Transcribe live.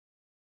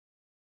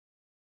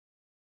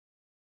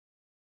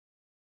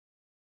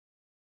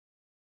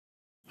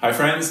Hi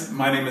friends,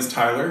 my name is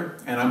Tyler,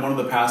 and I'm one of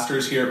the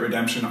pastors here at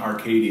Redemption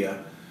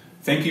Arcadia.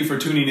 Thank you for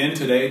tuning in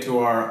today to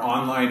our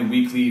online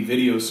weekly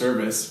video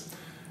service.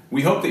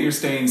 We hope that you're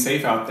staying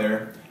safe out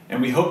there,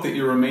 and we hope that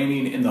you're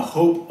remaining in the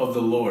hope of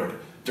the Lord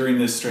during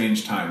this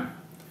strange time.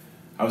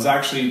 I was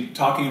actually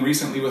talking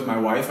recently with my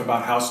wife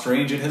about how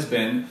strange it has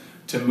been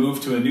to move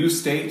to a new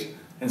state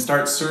and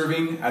start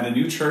serving at a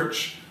new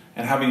church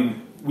and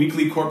having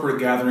weekly corporate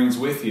gatherings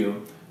with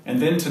you,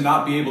 and then to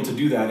not be able to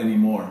do that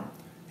anymore.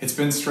 It's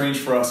been strange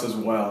for us as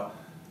well,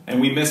 and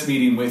we miss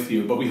meeting with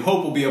you, but we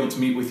hope we'll be able to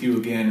meet with you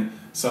again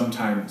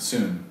sometime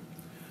soon.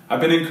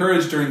 I've been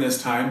encouraged during this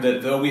time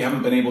that though we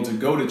haven't been able to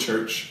go to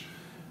church,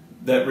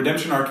 that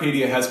Redemption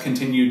Arcadia has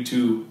continued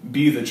to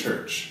be the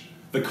church.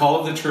 The call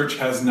of the church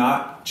has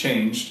not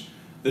changed.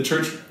 The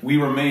church, we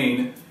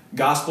remain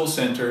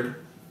gospel-centered,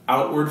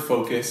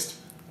 outward-focused,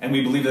 and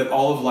we believe that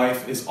all of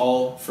life is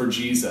all for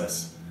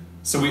Jesus.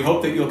 So we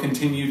hope that you'll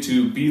continue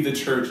to be the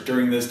church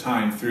during this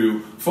time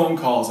through phone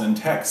calls and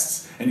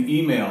texts and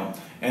email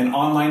and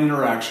online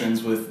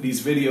interactions with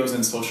these videos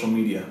and social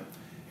media.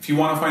 If you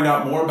want to find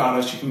out more about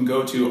us, you can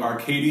go to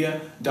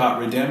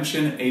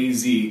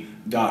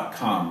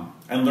arcadia.redemptionaz.com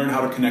and learn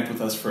how to connect with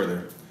us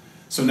further.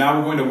 So now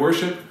we're going to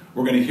worship,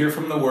 we're going to hear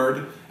from the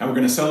Word, and we're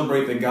going to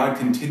celebrate that God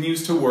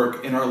continues to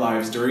work in our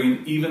lives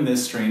during even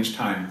this strange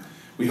time.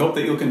 We hope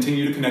that you'll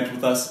continue to connect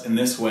with us in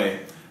this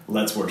way.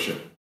 Let's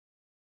worship.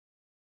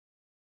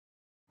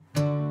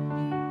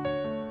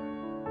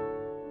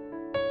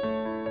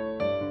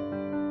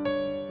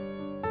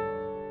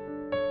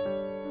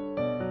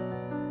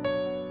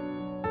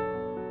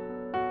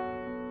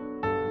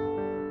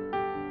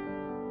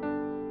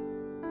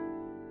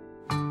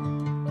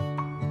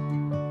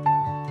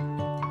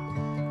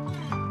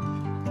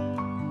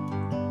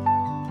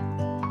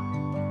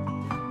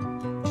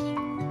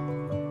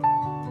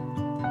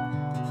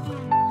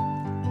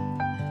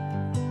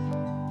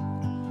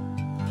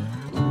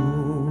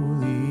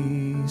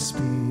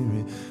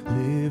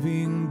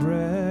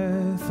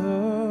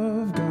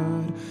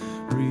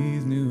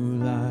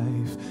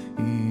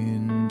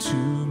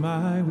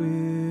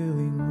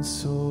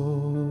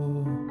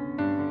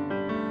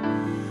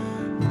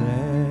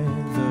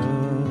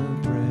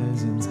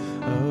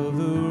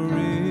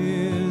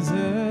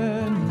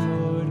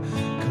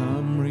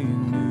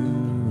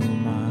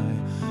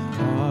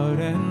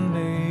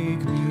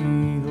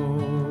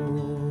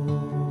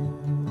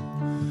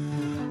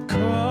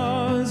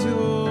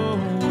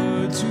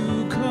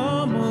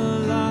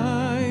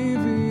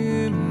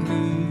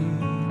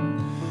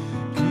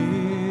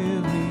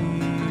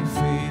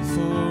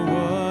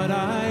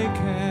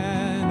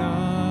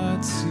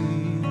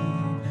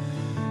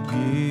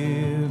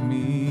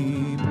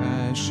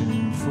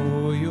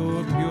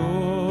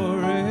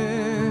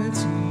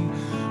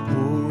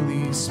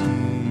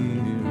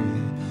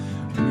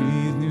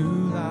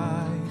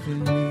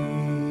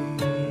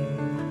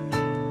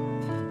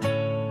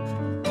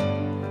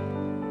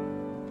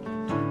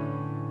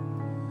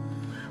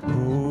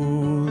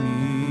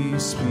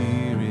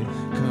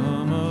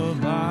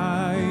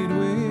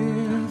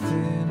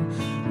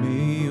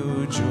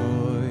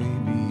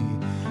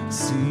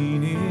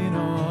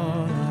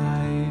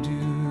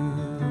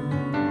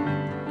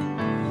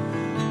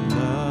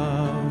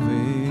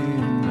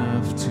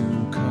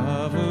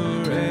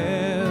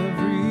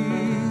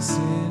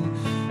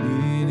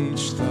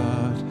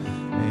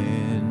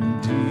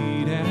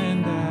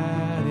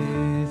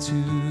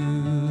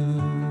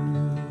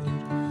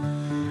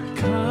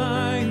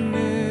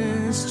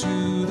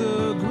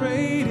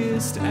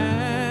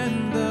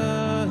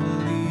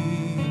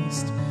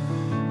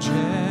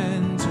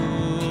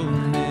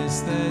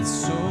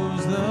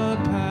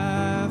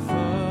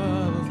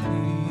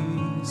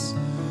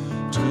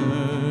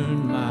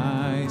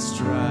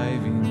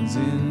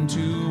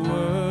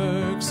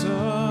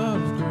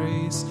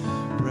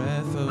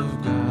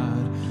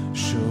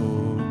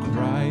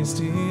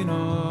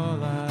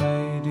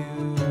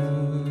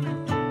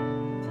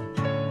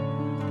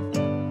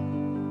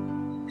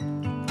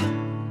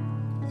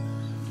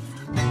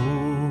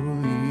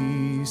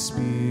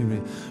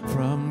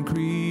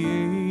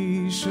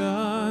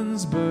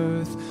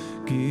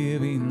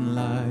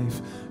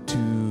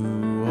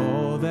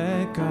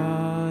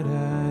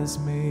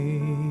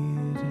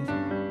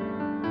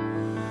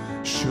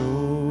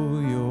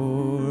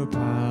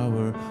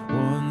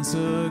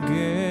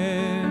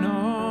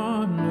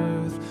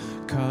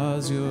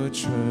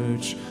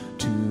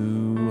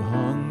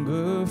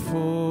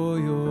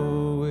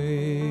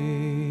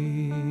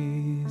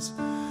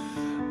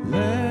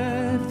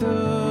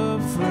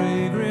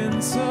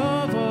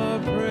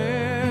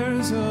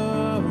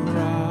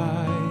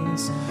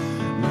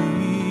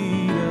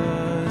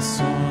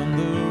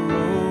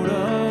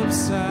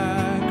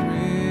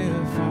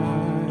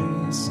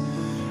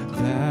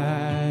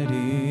 That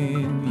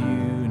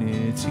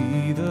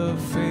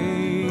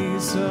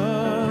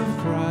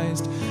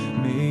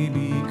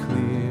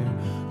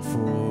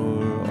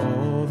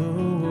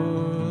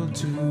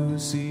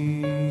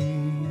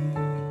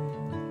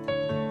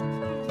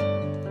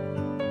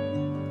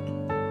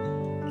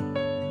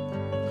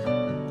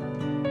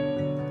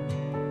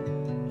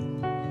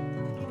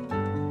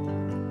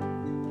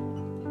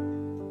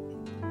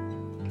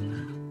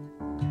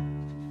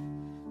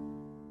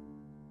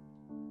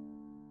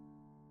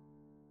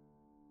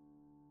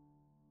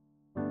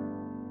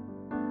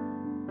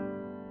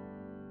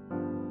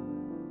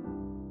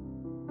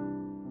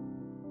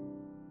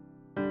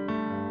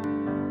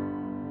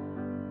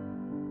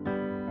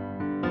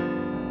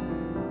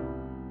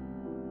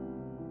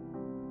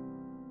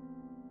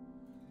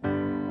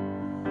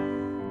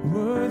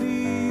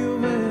worthy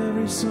of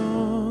every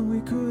song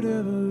we could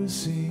ever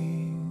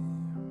sing,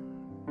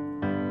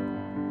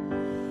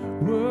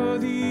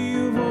 worthy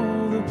of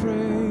all the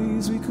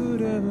praise we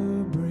could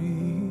ever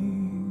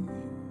bring,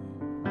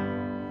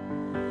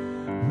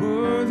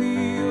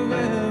 worthy of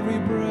every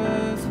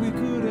breath we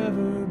could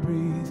ever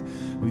breathe.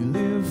 We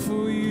live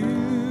for you,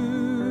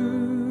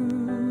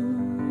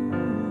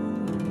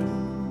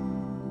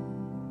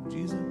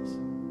 Jesus.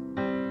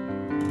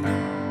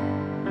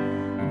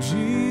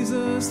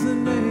 Jesus, the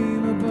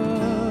name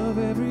above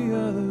every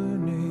other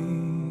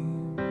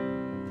name.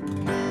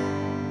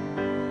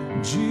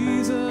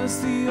 Jesus,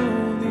 the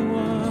only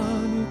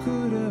one who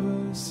could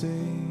ever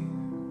save.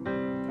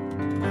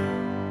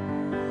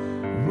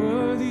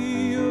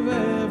 Worthy of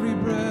every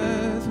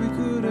breath we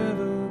could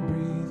ever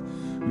breathe.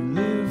 We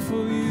live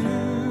for you.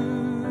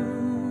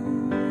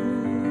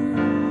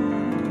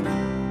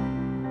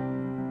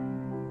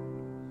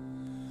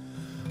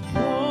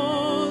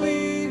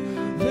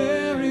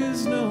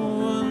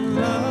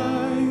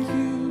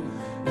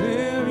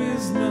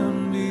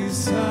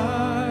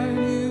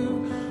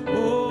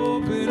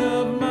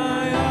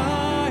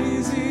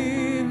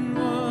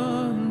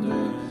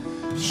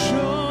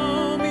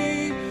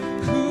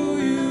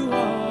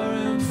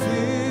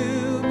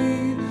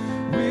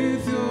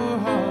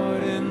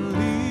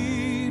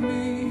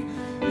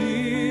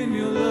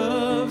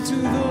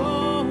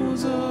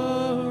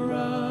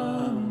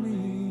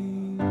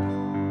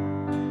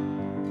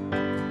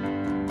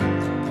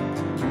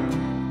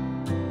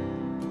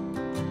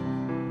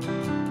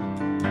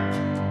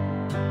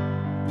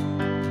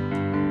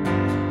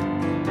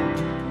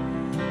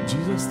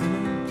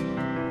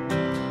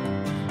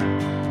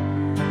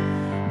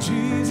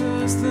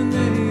 Jesus, the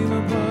name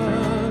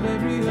above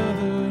every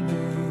other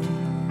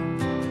name.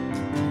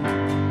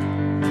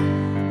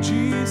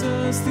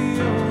 Jesus,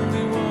 the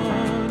only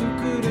one who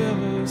could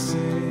ever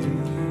save.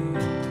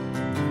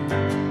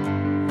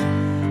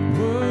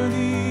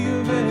 Worthy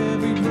of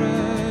every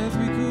breath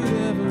we could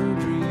ever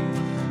breathe.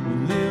 We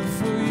live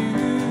for you.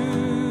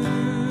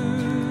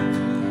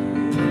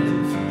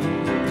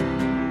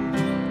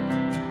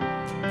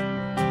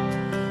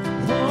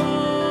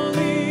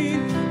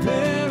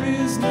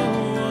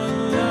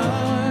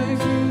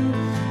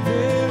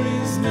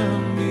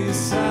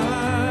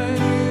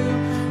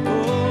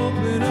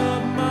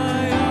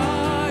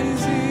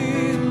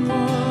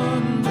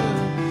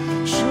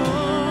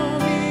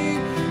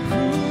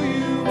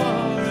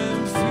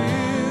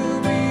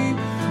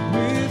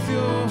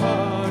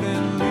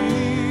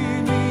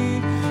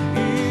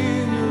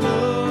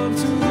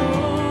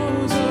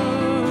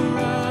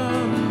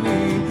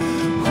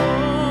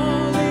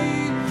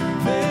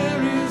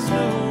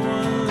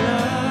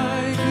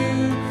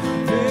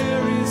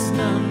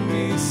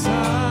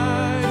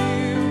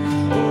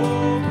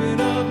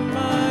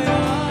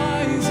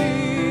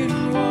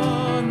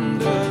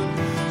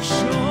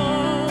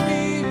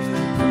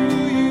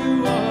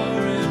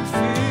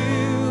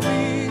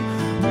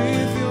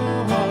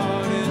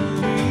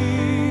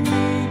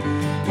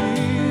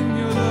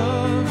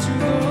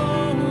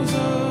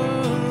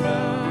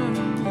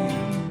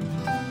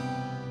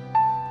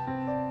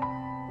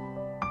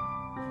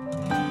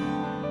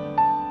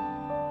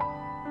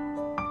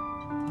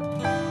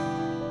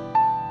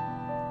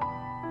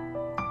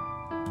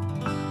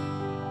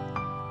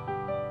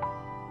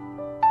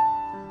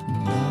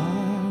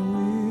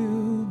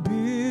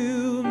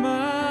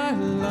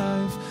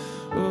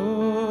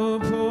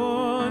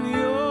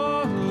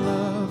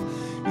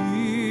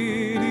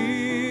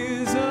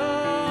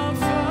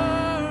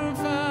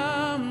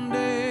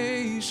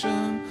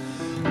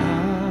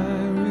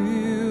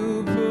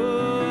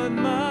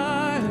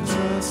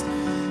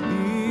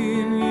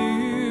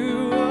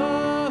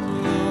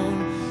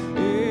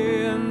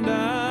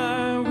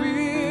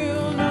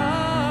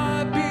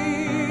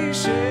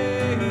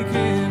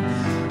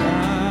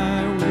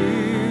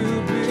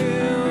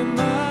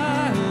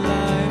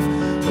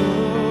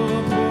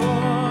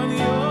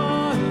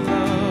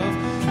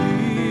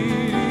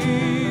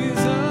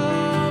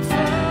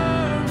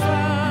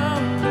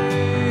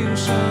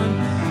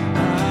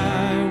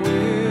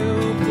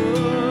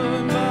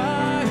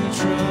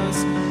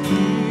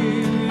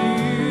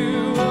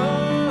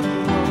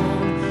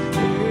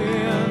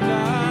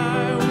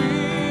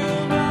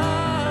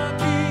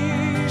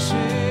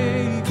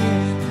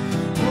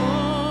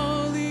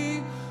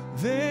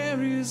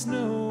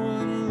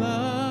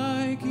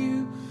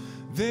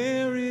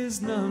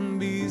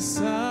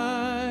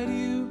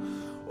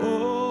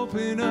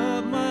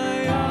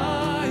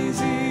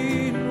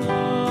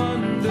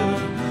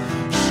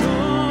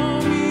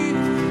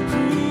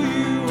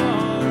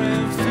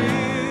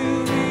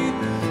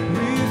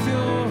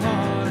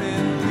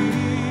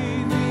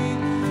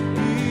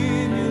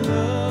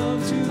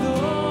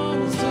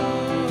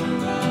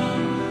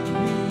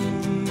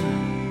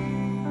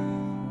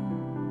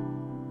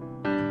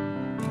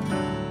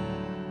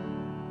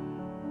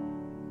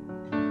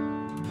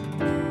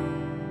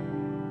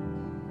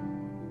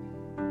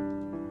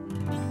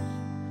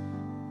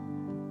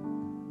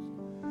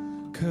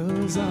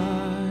 Cause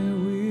I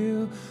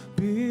will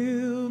be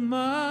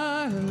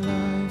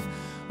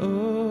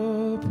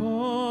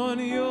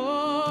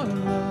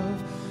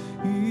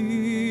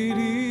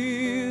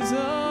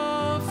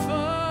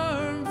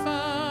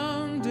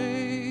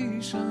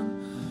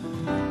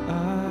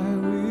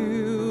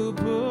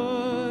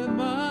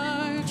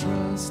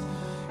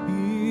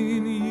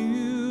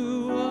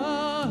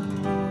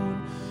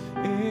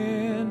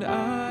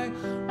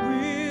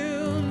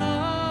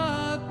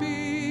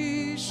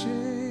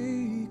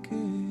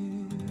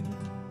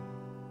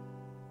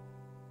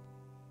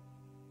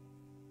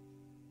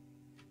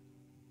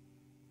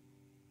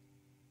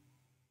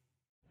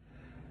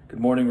Good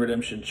morning,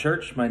 Redemption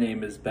Church. My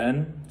name is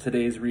Ben.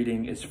 Today's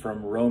reading is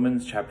from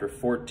Romans chapter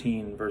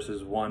 14,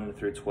 verses 1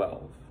 through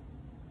 12.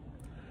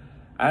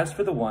 As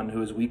for the one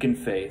who is weak in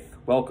faith,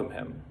 welcome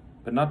him,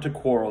 but not to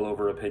quarrel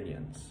over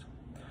opinions.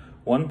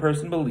 One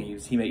person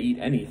believes he may eat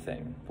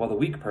anything, while the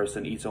weak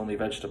person eats only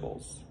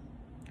vegetables.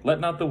 Let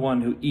not the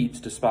one who eats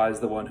despise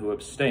the one who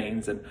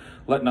abstains, and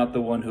let not the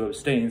one who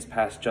abstains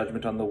pass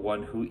judgment on the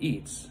one who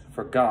eats,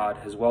 for God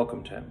has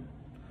welcomed him.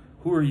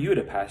 Who are you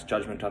to pass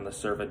judgment on the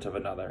servant of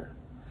another?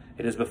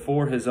 It is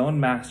before his own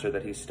master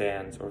that he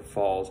stands or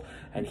falls,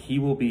 and he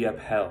will be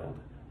upheld,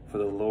 for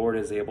the Lord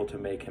is able to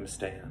make him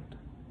stand.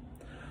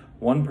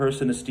 One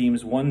person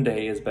esteems one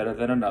day as better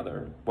than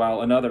another,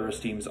 while another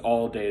esteems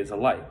all days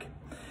alike.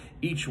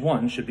 Each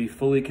one should be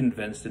fully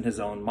convinced in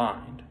his own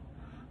mind.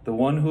 The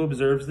one who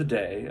observes the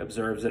day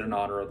observes it in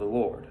honor of the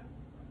Lord.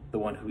 The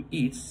one who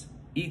eats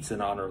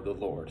in honor of the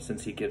Lord,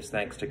 since he gives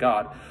thanks to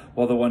God,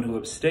 while the one who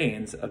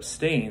abstains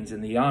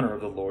in the honor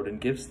of the Lord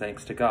and gives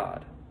thanks to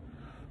God.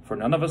 For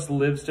none of us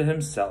lives to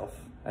himself,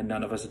 and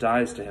none of us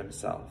dies to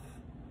himself.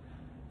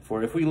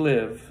 For if we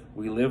live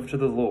to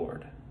the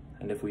Lord,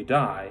 and if we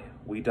die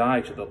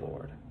to the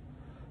Lord.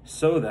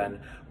 So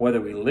then,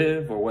 whether we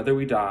live or whether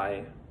we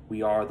die,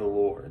 we are the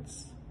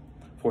Lord's.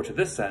 For to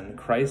this end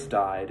Christ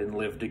died and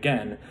lived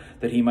again,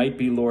 that he might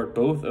be Lord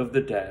both of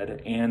the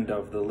dead and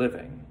of the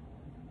living.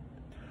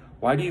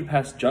 Why do you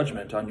pass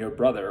judgment on your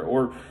brother?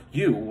 Or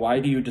you,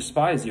 why do you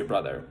despise your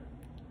brother?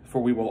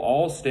 For we will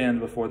all stand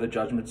before the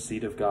judgment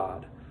seat of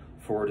God.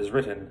 For it is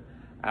written,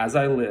 As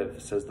I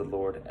live, says the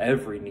Lord,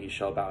 every knee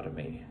shall bow to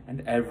me,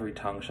 and every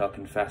tongue shall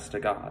confess to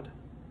God.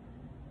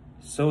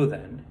 So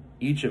then,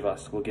 each of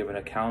us will give an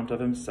account of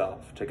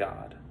himself to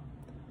God.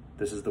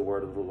 This is the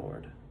word of the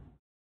Lord.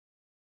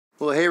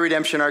 Well, hey,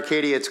 Redemption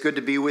Arcadia, it's good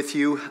to be with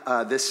you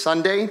this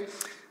Sunday.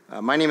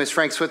 My name is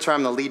Frank Switzer.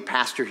 I'm the lead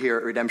pastor here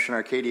at Redemption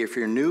Arcadia. If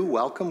you're new,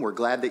 welcome. We're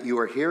glad that you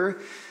are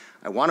here.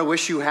 I want to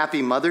wish you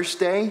Happy Mother's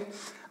Day.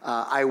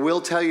 I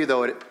will tell you,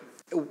 though,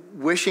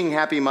 wishing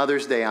Happy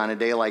Mother's Day on a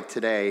day like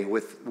today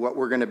with what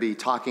we're going to be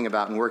talking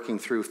about and working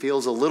through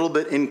feels a little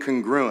bit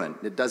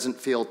incongruent. It doesn't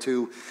feel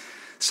too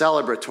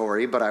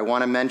celebratory, but I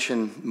want to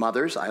mention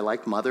mothers. I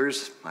like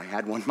mothers. I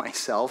had one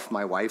myself.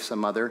 My wife's a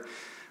mother.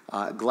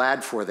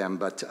 Glad for them,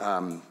 but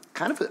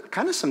kind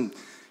of some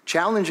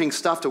challenging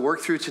stuff to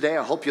work through today.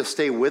 I hope you'll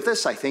stay with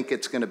us. I think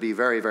it's going to be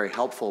very, very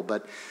helpful.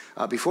 But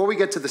before we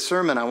get to the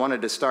sermon, I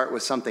wanted to start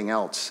with something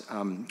else.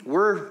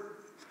 We're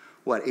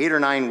 8 or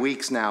 9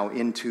 weeks now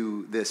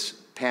into this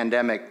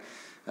pandemic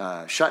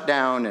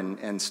shutdown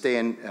and stay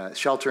in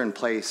shelter in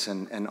place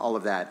and all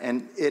of that.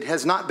 And it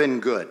has not been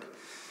good.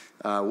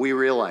 We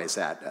realize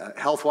that.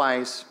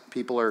 Health-wise,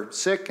 people are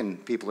sick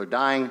and people are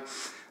dying.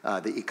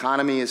 The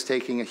economy is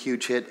taking a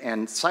huge hit.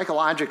 And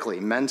psychologically,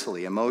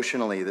 mentally,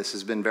 emotionally, this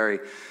has been very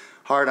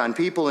hard on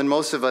people. And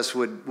most of us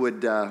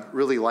would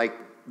really like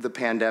the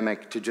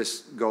pandemic to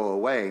just go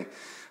away.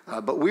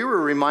 But we were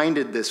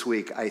reminded this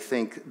week, I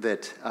think,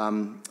 that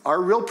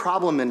our real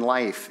problem in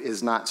life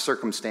is not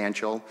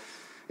circumstantial.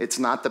 It's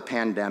not the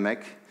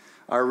pandemic.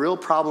 Our real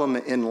problem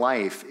in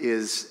life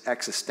is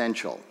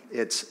existential.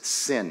 It's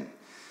sin.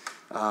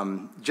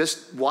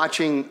 Just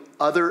watching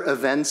other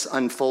events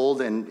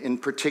unfold, and in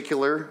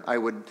particular, I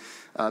would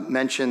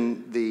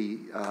mention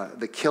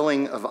the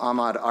killing of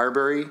Ahmaud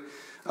Arbery.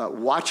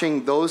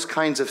 Watching those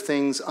kinds of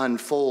things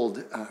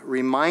unfold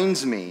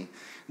reminds me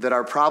that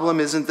our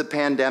problem isn't the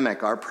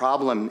pandemic. Our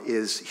problem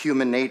is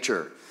human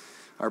nature.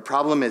 Our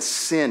problem is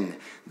sin.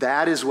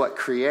 That is what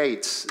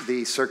creates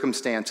the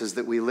circumstances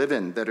that we live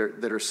in that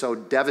are so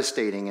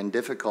devastating and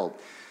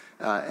difficult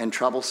and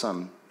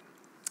troublesome.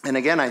 And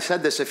again, I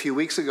said this a few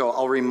weeks ago.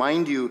 I'll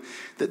remind you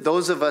that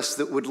those of us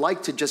that would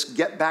like to just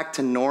get back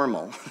to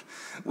normal,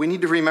 we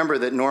need to remember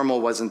that normal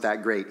wasn't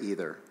that great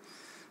either.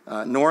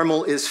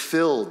 Normal is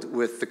filled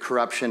with the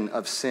corruption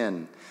of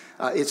sin.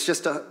 It's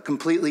just a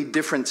completely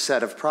different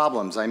set of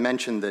problems. I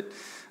mentioned that,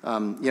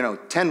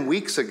 10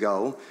 weeks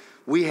ago,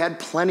 we had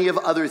plenty of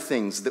other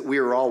things that we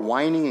were all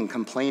whining and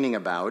complaining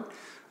about.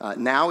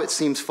 Now it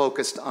seems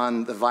focused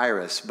on the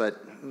virus,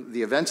 but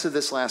the events of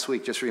this last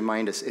week just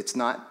remind us it's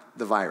not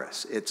the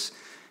virus.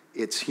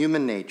 It's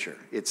human nature.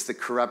 It's the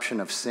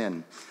corruption of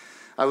sin.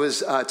 I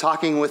was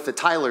talking with the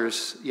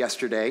Tylers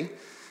yesterday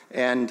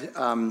and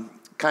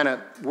kind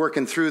of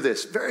working through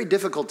this. Very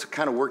difficult to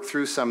kind of work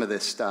through some of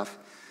this stuff,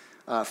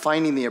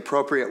 finding the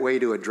appropriate way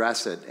to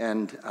address it.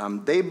 And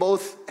they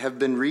both have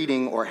been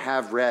reading or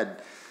have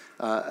read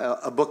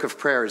a book of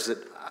prayers that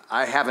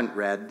I haven't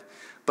read.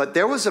 But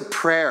there was a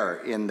prayer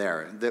in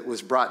there that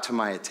was brought to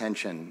my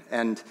attention.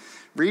 And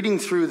reading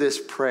through this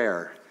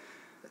prayer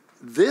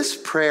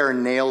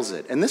nails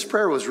it. And this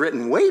prayer was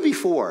written way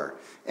before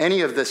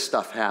any of this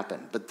stuff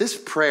happened. But this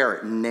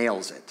prayer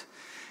nails it.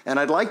 And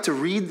I'd like to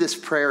read this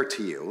prayer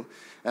to you.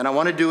 And I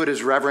want to do it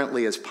as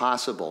reverently as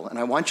possible. And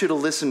I want you to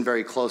listen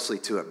very closely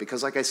to it.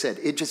 Because like I said,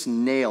 it just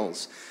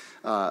nails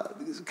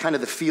kind of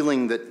the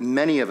feeling that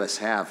many of us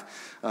have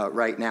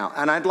right now.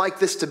 And I'd like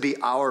this to be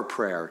our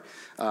prayer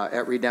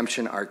at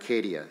Redemption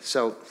Arcadia.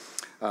 So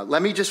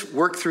Let me just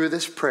work through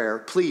this prayer.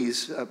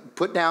 Please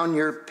put down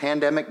your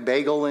pandemic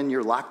bagel and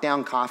your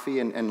lockdown coffee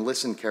and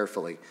listen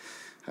carefully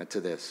to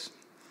this.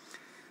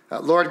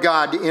 Lord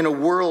God, in a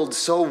world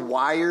so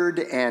wired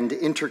and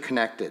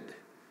interconnected,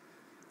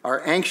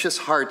 our anxious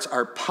hearts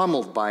are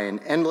pummeled by an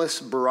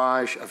endless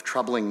barrage of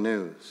troubling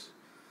news.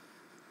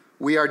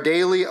 We are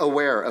daily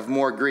aware of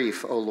more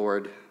grief, O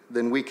Lord,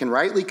 than we can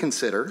rightly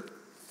consider,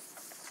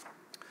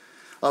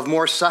 of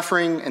more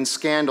suffering and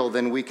scandal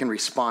than we can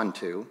respond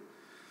to,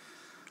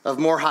 of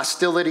more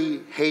hostility,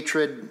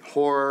 hatred,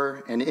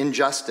 horror, and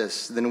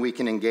injustice than we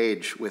can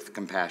engage with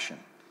compassion.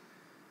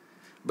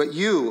 But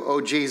you, O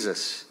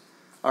Jesus,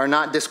 are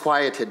not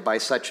disquieted by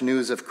such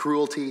news of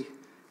cruelty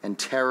and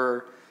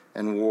terror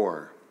and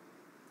war.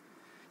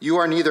 You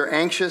are neither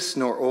anxious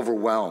nor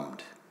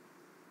overwhelmed.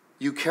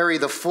 You carry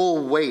the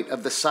full weight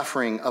of the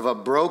suffering of a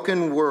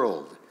broken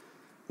world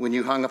when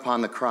you hung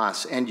upon the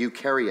cross, and you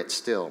carry it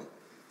still.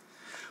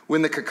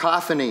 When the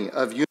cacophony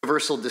of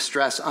universal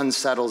distress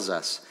unsettles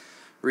us,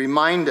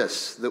 remind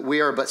us that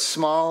we are but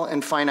small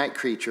and finite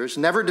creatures,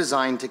 never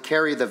designed to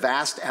carry the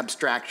vast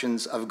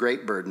abstractions of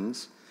great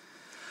burdens.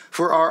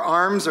 For our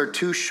arms are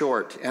too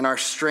short and our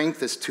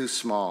strength is too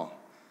small.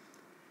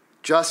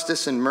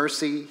 Justice and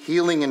mercy,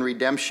 healing and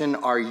redemption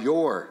are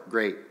your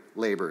great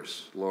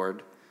labors,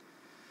 Lord.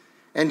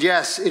 And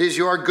yes, it is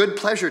your good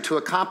pleasure to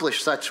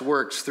accomplish such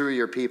works through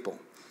your people.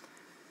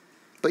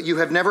 But you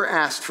have never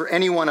asked for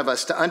any one of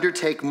us to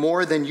undertake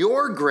more than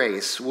your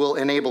grace will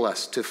enable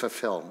us to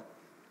fulfill.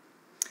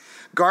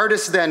 Guard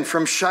us then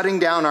from shutting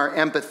down our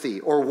empathy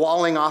or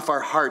walling off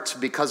our hearts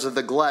because of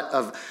the glut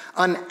of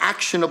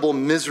unactionable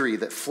misery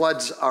that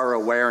floods our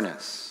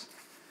awareness.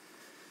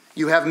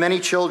 You have many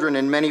children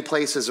in many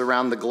places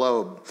around the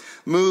globe.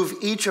 Move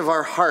each of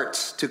our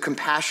hearts to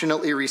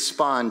compassionately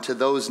respond to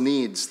those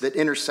needs that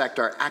intersect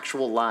our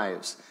actual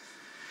lives,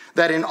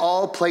 that in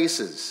all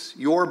places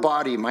your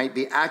body might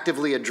be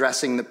actively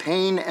addressing the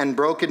pain and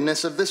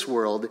brokenness of this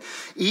world,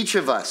 each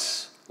of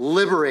us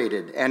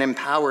liberated and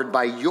empowered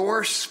by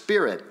your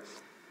Spirit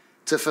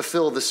to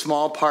fulfill the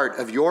small part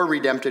of your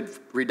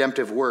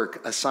redemptive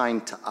work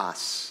assigned to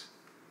us.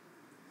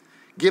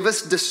 Give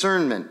us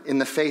discernment in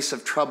the face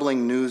of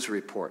troubling news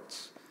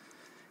reports.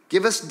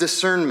 Give us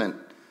discernment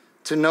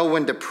to know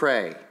when to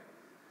pray.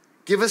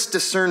 Give us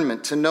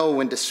discernment to know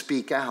when to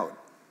speak out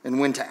and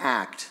when to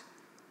act,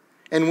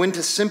 and when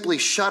to simply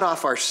shut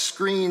off our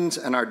screens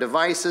and our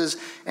devices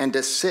and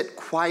to sit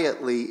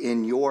quietly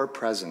in your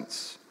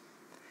presence,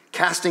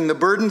 casting the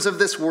burdens of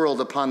this world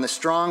upon the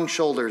strong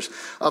shoulders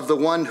of the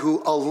one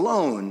who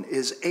alone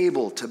is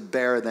able to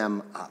bear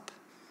them up.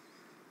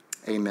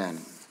 Amen.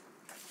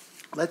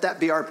 Let that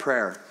be our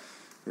prayer,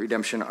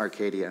 Redemption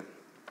Arcadia.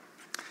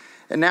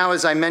 And now,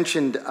 as I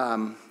mentioned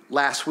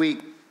last week,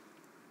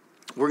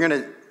 we're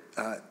going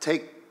to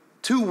take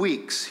 2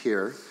 weeks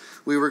here.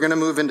 We were going to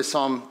move into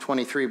Psalm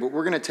 23, but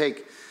we're going to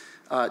take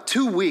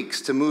 2 weeks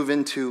to move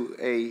into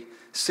a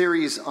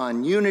series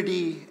on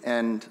unity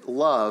and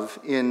love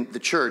in the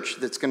church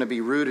that's going to be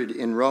rooted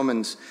in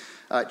Romans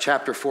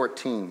chapter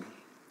 14.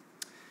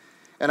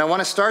 And I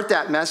want to start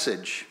that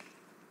message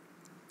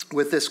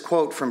with this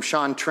quote from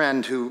Sean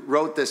Trend, who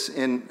wrote this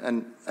in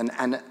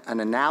an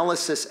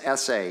analysis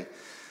essay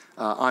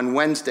on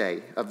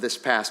Wednesday of this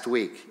past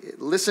week.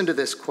 Listen to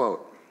this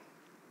quote.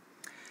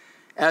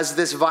 As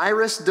this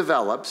virus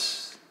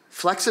develops,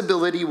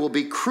 flexibility will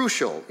be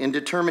crucial in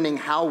determining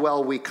how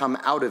well we come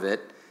out of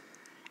it,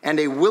 and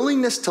a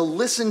willingness to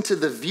listen to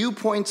the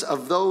viewpoints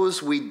of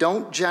those we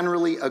don't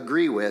generally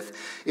agree with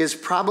is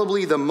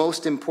probably the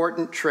most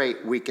important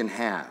trait we can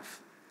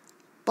have.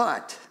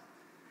 But,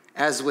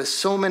 as with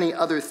so many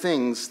other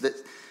things,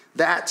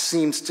 that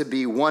seems to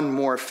be one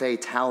more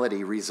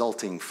fatality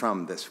resulting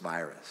from this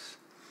virus.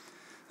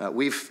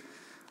 We've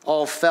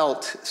all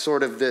felt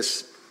sort of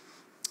this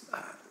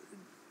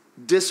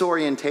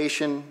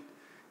disorientation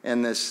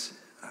and this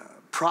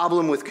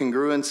problem with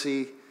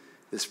congruency,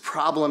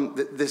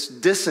 this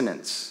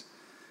dissonance,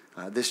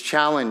 this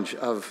challenge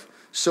of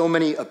so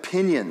many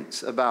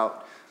opinions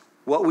about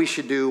what we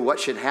should do, what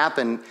should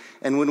happen.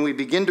 And when we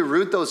begin to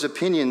root those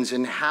opinions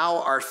in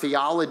how our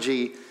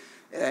theology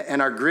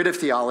and our grid of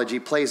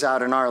theology plays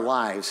out in our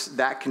lives,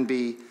 that can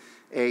be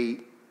a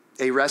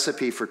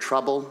recipe for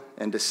trouble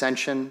and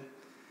dissension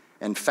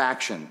and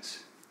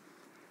factions.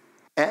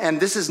 And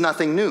this is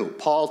nothing new.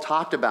 Paul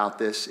talked about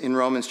this in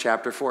Romans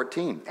chapter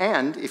 14.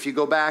 And if you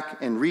go back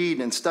and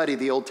read and study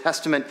the Old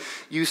Testament,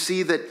 you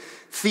see that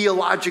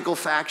theological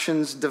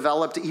factions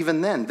developed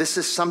even then. This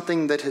is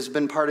something that has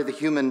been part of the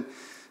human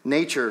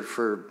nature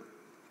for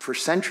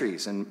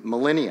centuries and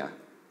millennia.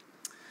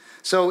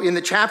 So in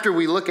the chapter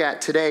we look at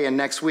today and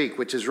next week,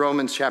 which is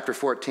Romans chapter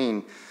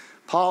 14,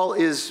 Paul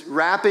is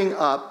wrapping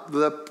up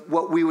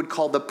what we would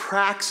call the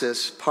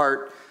praxis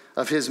part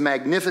of his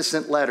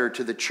magnificent letter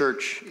to the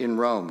church in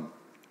Rome.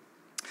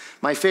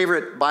 My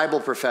favorite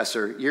Bible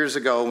professor years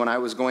ago when I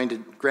was going to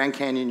Grand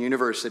Canyon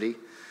University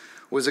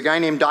was a guy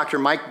named Dr.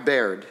 Mike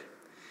Baird.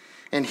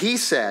 And he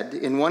said,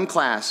 in one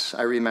class,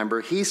 I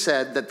remember, he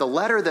said that the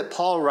letter that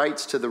Paul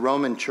writes to the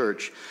Roman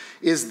church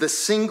is the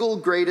single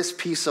greatest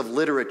piece of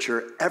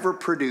literature ever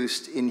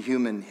produced in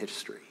human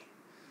history.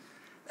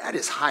 That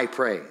is high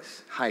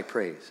praise, high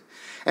praise.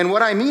 And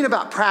what I mean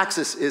about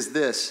praxis is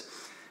this.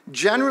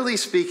 Generally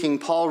speaking,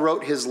 Paul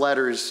wrote his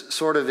letters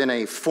sort of in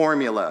a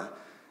formula,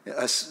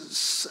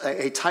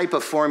 a type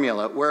of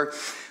formula, where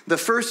the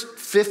first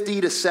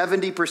 50 to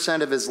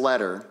 70% of his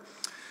letter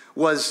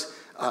was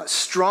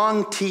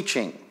strong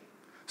teaching,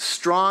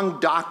 strong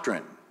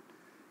doctrine.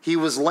 He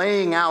was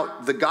laying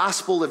out the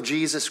gospel of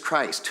Jesus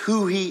Christ,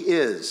 who he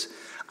is,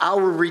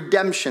 our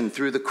redemption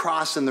through the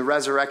cross and the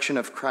resurrection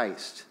of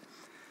Christ.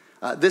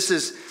 This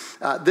is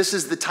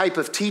the type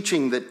of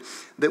teaching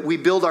that we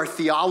build our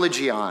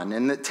theology on,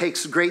 and that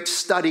takes great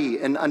study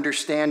and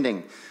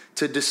understanding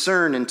to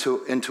discern and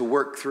to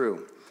work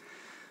through.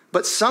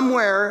 But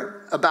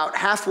somewhere about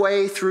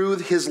halfway through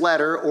his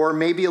letter, or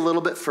maybe a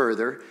little bit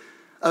further,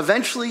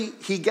 eventually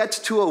he gets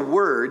to a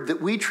word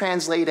that we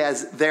translate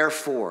as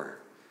therefore.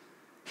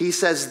 He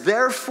says,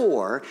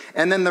 therefore,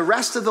 and then the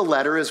rest of the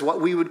letter is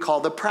what we would call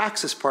the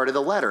praxis part of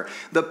the letter,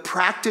 the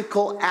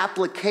practical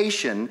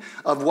application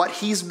of what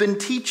he's been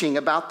teaching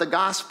about the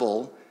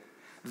gospel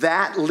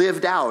that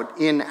lived out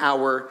in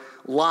our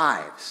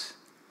lives.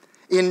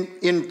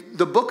 In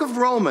the book of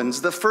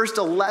Romans, the first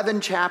 11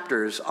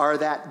 chapters are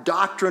that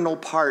doctrinal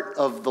part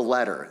of the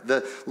letter,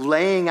 the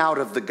laying out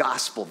of the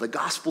gospel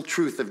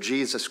truth of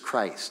Jesus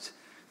Christ,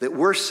 that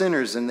we're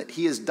sinners and that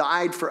he has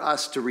died for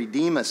us to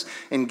redeem us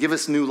and give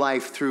us new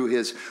life through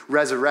his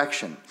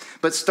resurrection.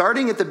 But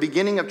starting at the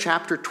beginning of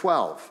chapter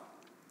 12,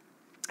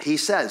 he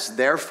says,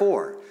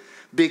 therefore,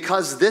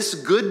 because this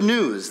good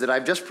news that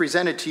I've just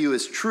presented to you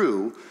is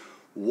true,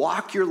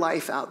 walk your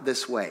life out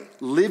this way.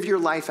 Live your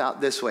life out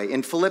this way.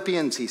 In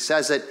Philippians, he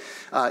says it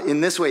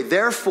in this way,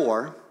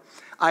 therefore,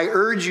 I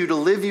urge you to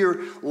live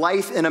your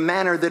life in a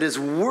manner that is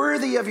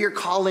worthy of your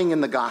calling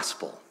in the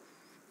gospel.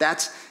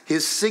 That's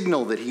his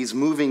signal that he's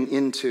moving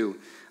into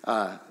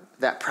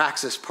that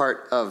praxis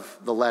part of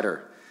the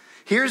letter.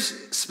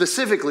 Here's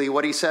specifically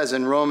what he says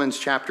in Romans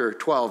chapter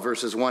 12,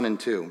 verses 1 and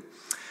 2.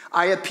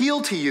 I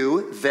appeal to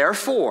you,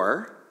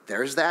 therefore,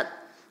 there's that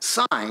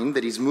sign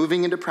that he's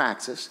moving into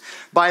praxis,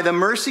 by the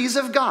mercies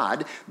of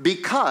God,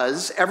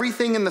 because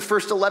everything in the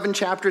first 11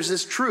 chapters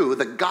is true.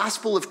 The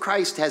gospel of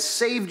Christ has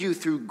saved you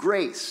through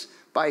grace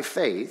by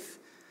faith.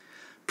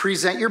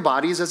 Present your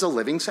bodies as a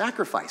living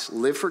sacrifice.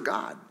 Live for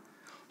God.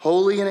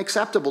 Holy and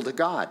acceptable to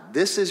God.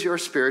 This is your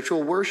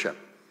spiritual worship.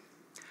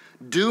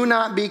 Do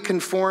not be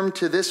conformed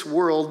to this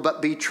world,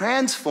 but be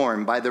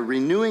transformed by the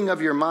renewing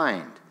of your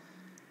mind,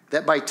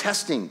 that by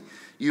testing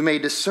you may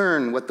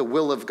discern what the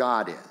will of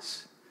God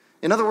is.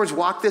 In other words,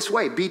 walk this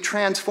way. Be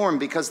transformed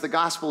because the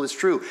gospel is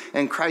true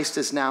and Christ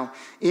is now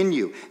in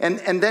you. And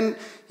then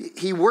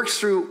he works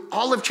through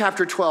all of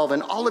chapter 12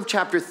 and all of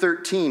chapter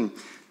 13,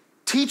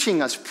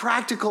 teaching us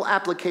practical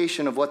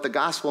application of what the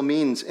gospel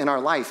means in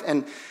our life.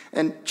 And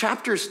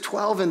chapters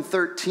 12 and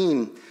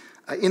 13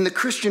 in the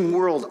Christian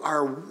world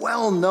are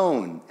well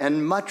known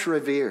and much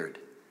revered.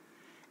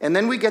 And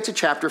then we get to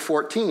chapter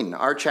 14,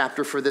 our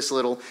chapter for this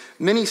little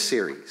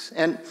mini-series.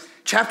 And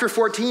chapter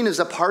 14 is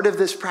a part of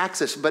this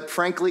praxis, but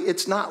frankly,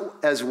 it's not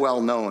as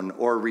well known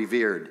or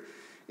revered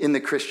in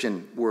the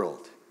Christian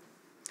world.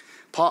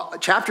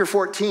 Chapter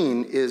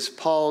 14 is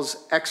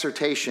Paul's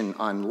exhortation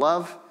on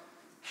love,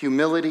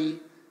 humility,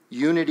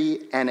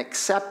 unity, and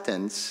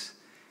acceptance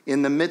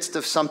in the midst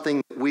of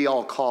something we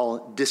all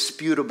call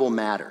disputable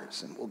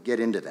matters, and we'll get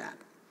into that.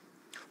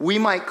 We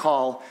might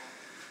call,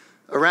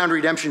 around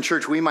Redemption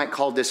Church, we might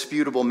call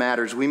disputable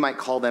matters, we might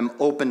call them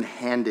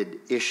open-handed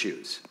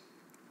issues.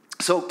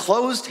 So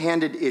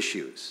closed-handed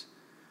issues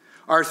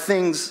are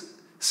things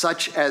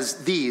such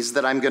as these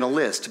that I'm going to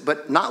list,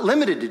 but not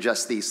limited to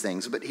just these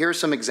things. But here are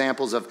some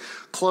examples of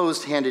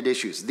closed-handed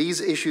issues. These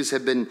issues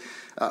have been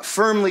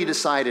firmly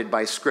decided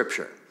by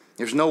Scripture.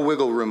 There's no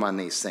wiggle room on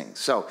these things.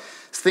 So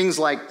things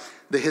like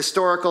the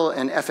historical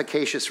and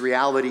efficacious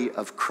reality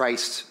of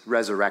Christ's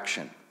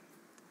resurrection,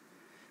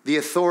 the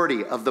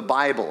authority of the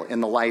Bible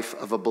in the life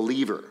of a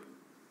believer,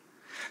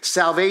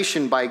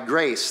 salvation by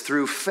grace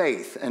through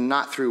faith and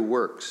not through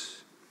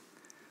works,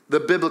 the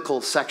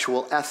biblical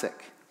sexual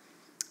ethic,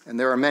 and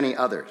there are many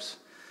others.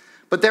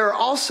 But there are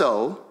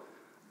also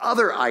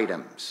other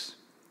items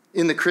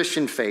in the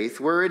Christian faith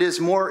where it is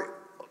more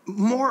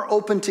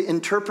open to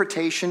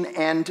interpretation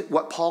and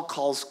what Paul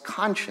calls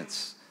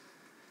conscience.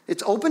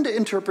 It's open to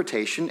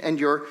interpretation and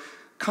your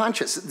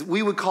conscience.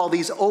 We would call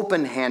these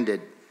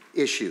open-handed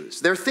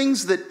issues. They're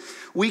things that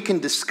we can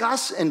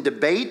discuss and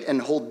debate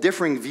and hold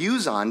differing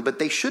views on, but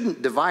they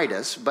shouldn't divide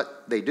us,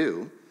 but they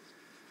do.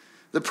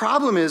 The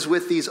problem is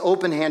with these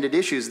open-handed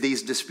issues,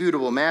 these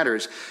disputable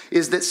matters,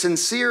 is that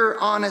sincere,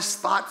 honest,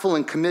 thoughtful,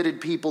 and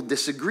committed people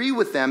disagree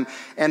with them,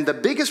 and the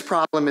biggest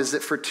problem is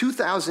that for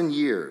 2,000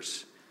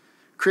 years,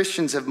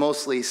 Christians have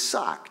mostly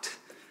sucked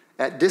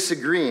at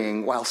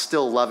disagreeing while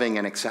still loving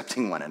and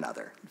accepting one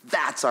another.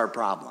 That's our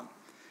problem.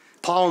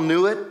 Paul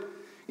knew it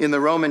in the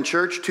Roman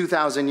church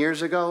 2,000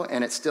 years ago,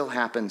 and it still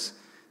happens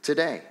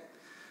today.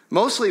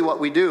 Mostly what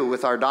we do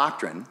with our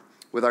doctrine,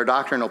 with our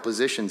doctrinal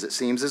positions, it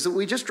seems, is that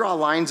we just draw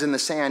lines in the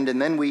sand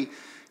and then we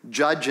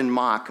judge and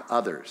mock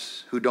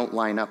others who don't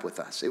line up with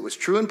us. It was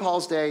true in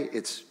Paul's day,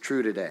 it's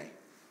true today.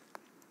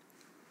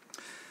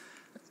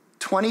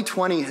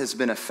 2020 has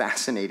been a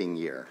fascinating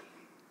year.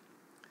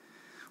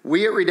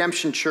 We at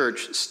Redemption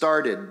Church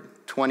started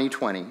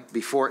 2020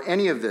 before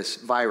any of this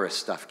virus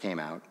stuff came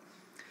out.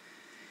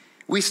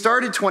 We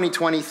started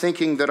 2020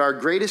 thinking that our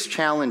greatest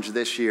challenge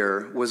this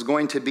year was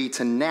going to be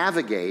to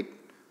navigate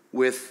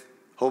with,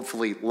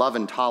 hopefully, love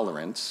and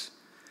tolerance,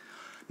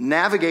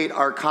 navigate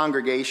our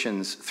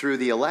congregations through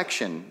the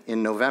election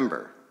in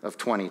November of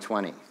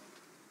 2020.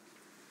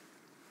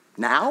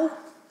 Now,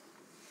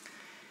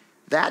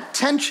 that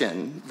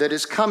tension that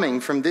is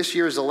coming from this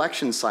year's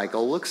election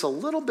cycle looks a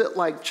little bit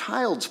like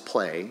child's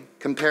play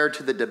compared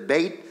to the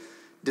debate,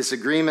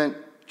 disagreement,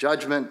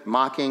 judgment,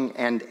 mocking,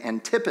 and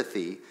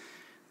antipathy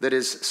that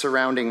is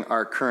surrounding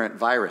our current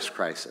virus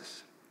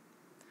crisis.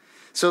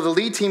 So the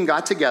lead team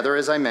got together,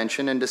 as I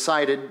mentioned, and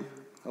decided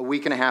a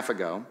week and a half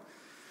ago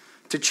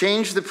to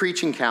change the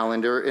preaching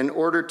calendar in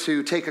order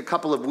to take a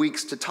couple of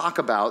weeks to talk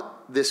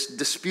about this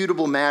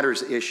disputable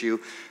matters issue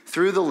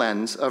through the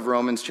lens of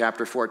Romans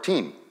chapter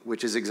 14,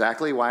 which is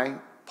exactly why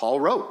Paul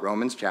wrote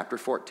Romans chapter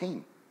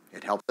 14.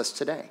 It helps us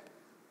today.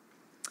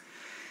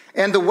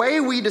 And the way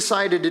we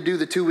decided to do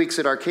the 2 weeks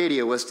at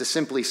Arcadia was to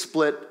simply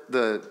split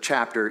the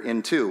chapter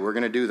in two. We're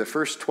going to do the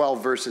first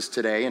 12 verses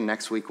today, and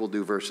next week we'll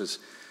do verses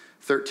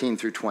 13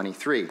 through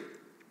 23.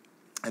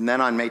 And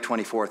then on May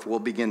 24th, we'll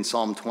begin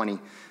Psalm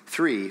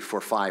 23 for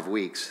 5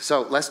 weeks.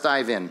 So let's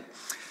dive in.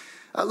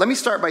 Let me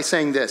start by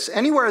saying this.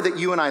 Anywhere that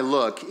you and I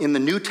look in the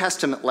New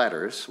Testament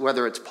letters,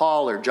 whether it's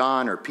Paul or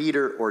John or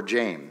Peter or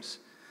James,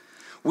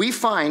 we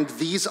find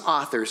these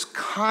authors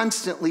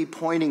constantly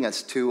pointing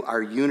us to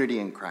our unity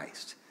in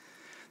Christ.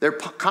 They're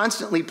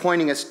constantly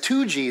pointing us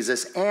to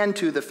Jesus and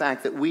to the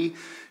fact that we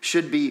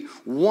should be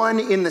one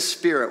in the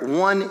Spirit,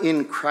 one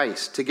in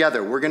Christ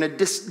together. We're going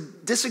to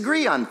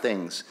disagree on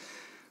things,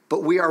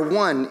 but we are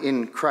one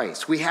in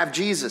Christ. We have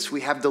Jesus,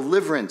 we have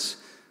deliverance,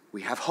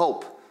 we have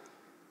hope,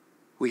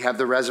 we have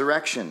the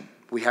resurrection,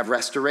 we have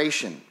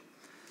restoration.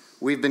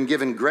 We've been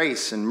given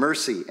grace and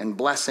mercy and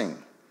blessing,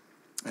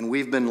 and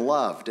we've been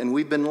loved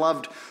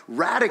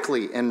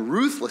radically and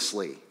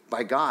ruthlessly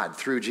by God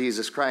through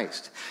Jesus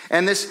Christ.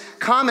 And this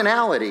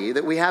commonality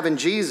that we have in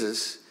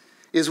Jesus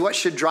is what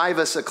should drive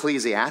us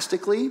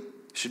ecclesiastically,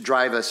 should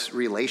drive us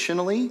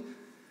relationally,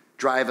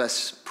 drive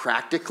us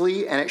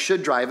practically, and it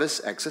should drive us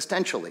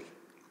existentially.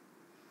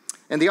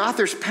 And the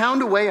authors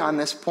pound away on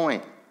this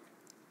point.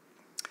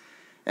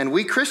 And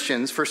we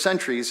Christians for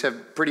centuries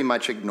have pretty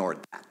much ignored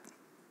that.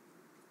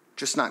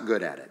 Just not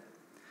good at it.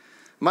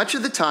 Much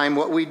of the time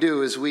what we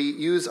do is we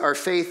use our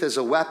faith as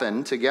a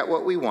weapon to get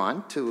what we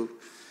want, to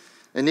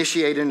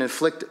initiate and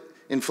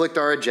inflict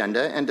our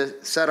agenda, and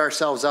to set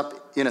ourselves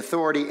up in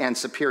authority and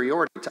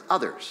superiority to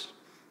others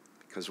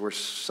because we're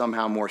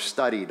somehow more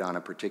studied on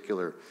a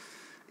particular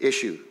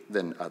issue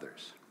than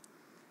others.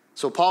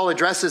 So Paul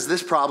addresses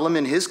this problem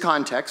in his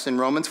context in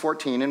Romans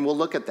 14, and we'll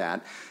look at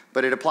that,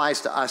 but it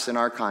applies to us in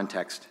our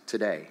context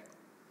today.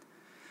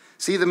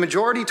 See, the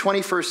majority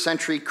 21st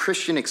century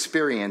Christian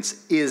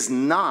experience is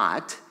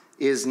not,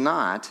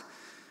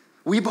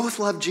 we both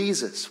love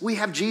Jesus. We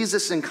have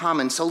Jesus in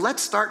common, so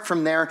let's start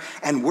from there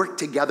and work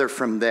together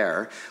from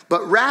there.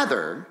 But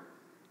rather,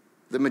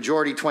 the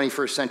majority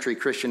 21st century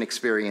Christian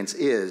experience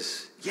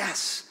is,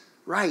 yes,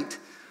 right,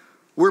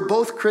 we're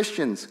both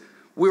Christians.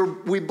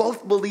 We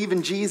both believe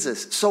in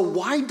Jesus. So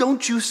why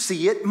don't you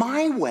see it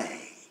my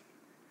way?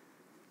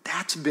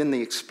 That's been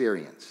the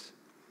experience.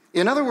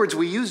 In other words,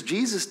 we use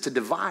Jesus to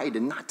divide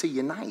and not to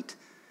unite.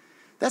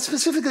 That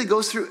specifically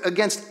goes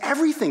against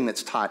everything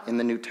that's taught in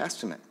the New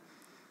Testament.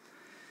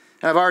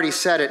 And I've already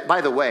said it.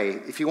 By the way,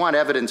 if you want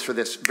evidence for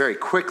this very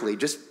quickly,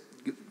 just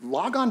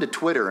log on to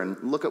Twitter and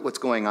look at what's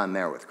going on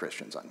there with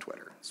Christians on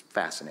Twitter. It's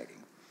fascinating.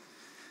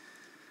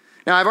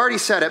 Now, I've already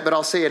said it, but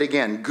I'll say it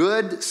again.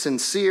 Good,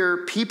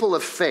 sincere people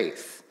of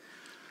faith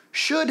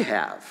should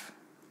have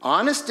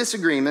honest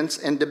disagreements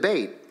and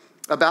debate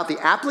about the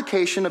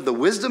application of the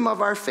wisdom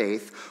of our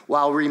faith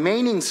while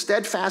remaining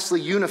steadfastly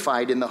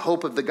unified in the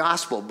hope of the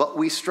gospel. But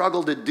we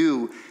struggle to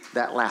do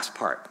that last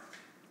part.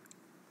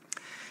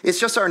 It's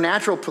just our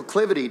natural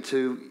proclivity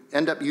to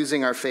end up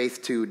using our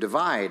faith to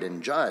divide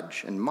and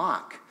judge and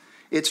mock.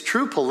 It's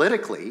true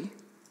politically,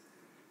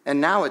 and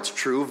now it's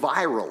true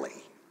virally.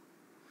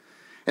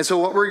 And so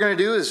what we're going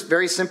to do is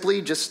very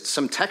simply just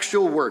some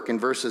textual work in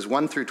verses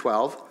 1 through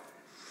 12.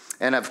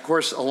 And of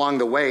course, along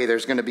the way,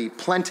 there's going to be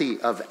plenty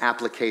of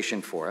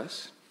application for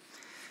us.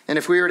 And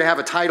if we were to have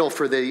a title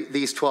for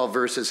these 12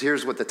 verses,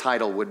 here's what the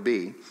title would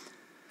be.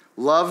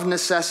 Love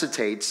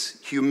necessitates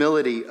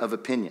humility of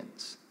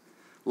opinions.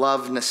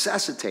 Love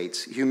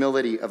necessitates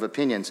humility of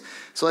opinions.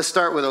 So let's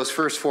start with those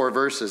first 4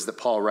 verses that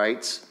Paul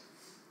writes.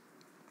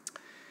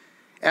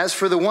 As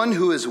for the one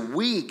who is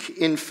weak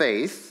in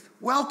faith,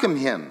 welcome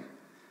him,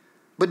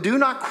 but do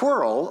not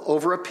quarrel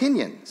over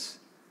opinions.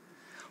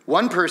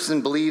 One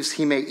person believes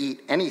he may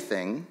eat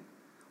anything,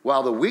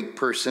 while the weak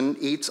person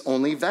eats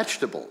only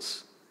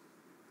vegetables.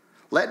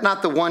 Let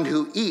not the one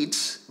who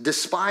eats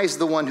despise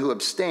the one who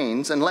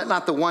abstains, and let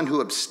not the one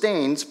who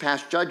abstains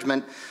pass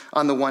judgment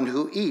on the one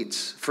who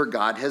eats, for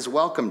God has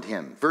welcomed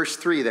him. Verse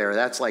 3 there,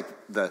 that's like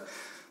the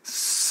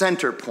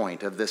center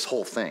point of this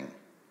whole thing.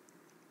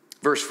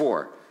 Verse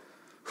 4,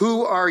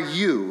 who are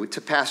you to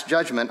pass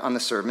judgment on the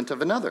servant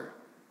of another?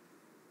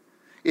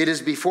 It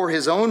is before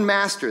his own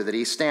master that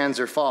he stands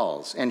or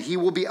falls, and he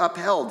will be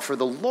upheld, for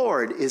the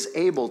Lord is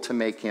able to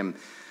make him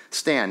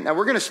stand. Now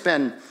we're going to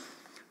spend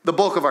the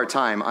bulk of our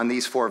time on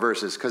these 4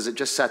 verses because it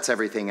just sets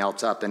everything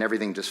else up and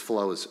everything just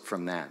flows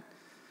from that.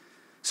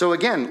 So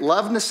again,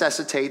 love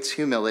necessitates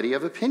humility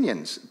of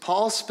opinions.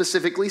 Paul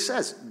specifically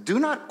says, do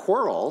not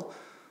quarrel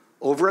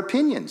over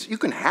opinions. You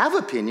can have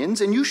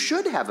opinions and you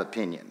should have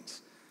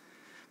opinions,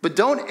 but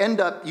don't end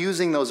up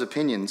using those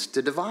opinions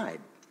to divide.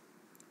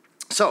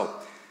 So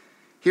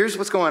here's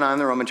what's going on in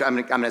the Roman Church.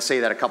 I'm going to say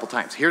that a couple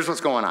times. Here's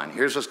what's going on.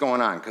 Here's what's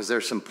going on, because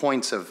there's some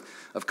points of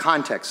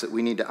context that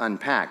we need to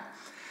unpack.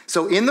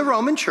 So in the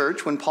Roman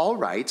church, when Paul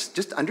writes,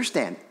 just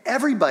understand,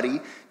 everybody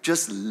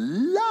just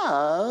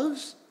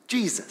loves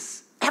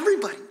Jesus.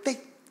 Everybody,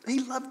 they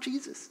love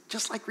Jesus,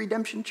 just like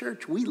Redemption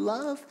Church. We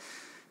love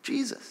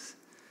Jesus.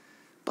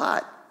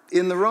 But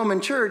in the Roman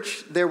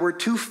church, there were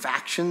 2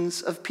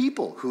 factions of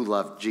people who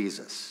loved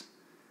Jesus.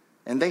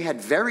 And they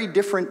had very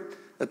different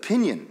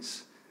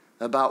opinions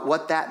about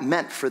what that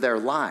meant for their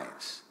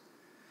lives.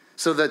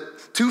 So the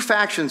 2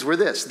 factions were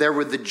this. There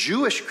were the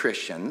Jewish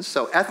Christians.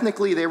 So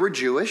ethnically, they were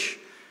Jewish.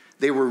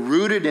 They were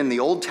rooted in the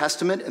Old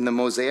Testament and the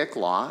Mosaic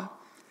Law.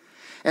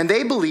 And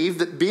they believed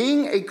that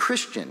being a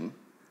Christian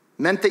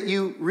meant that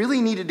you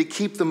really needed to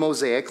keep the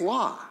Mosaic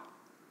Law.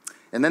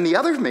 And then the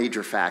other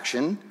major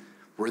faction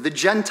were the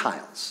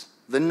Gentiles,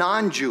 the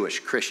non-Jewish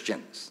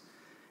Christians.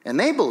 And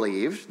they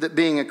believed that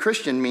being a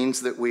Christian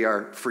means that we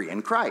are free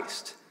in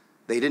Christ.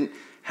 They didn't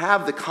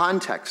have the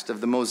context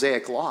of the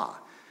Mosaic Law.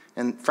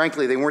 And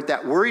frankly, they weren't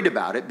that worried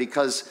about it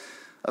because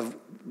of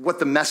what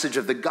the message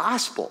of the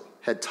gospel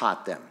had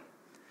taught them.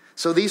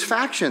 So these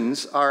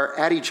factions are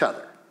at each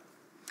other.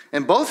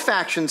 And both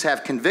factions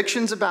have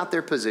convictions about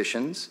their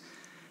positions,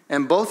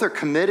 and both are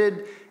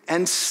committed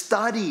and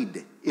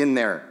studied in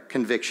their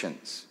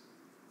convictions.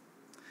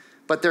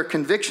 But their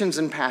convictions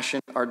and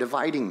passion are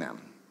dividing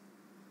them.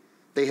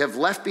 They have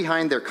left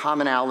behind their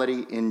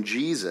commonality in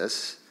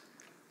Jesus,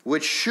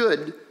 which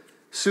should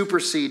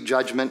supersede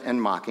judgment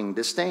and mocking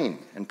disdain.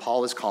 And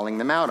Paul is calling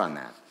them out on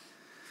that.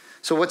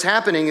 So what's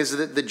happening is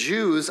that the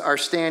Jews are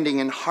standing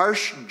in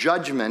harsh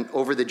judgment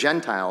over the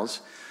Gentiles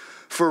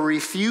for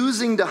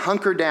refusing to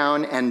hunker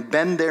down and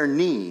bend their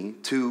knee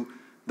to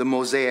the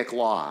Mosaic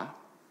Law.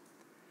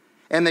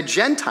 And the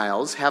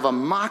Gentiles have a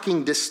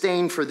mocking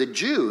disdain for the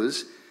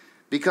Jews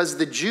because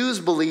the Jews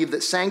believe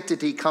that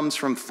sanctity comes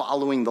from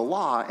following the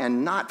law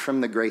and not from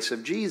the grace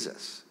of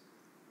Jesus.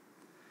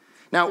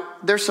 Now,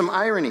 there's some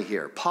irony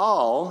here.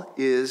 Paul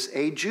is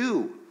a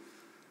Jew.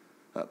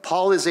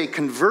 Paul is a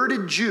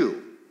converted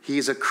Jew.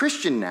 He's a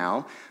Christian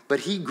now, but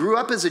he grew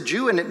up as a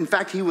Jew, and in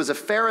fact, he was a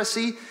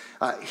Pharisee.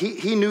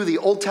 He knew the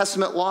Old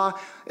Testament law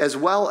as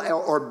well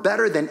or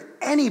better than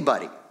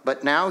anybody,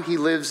 but now he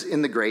lives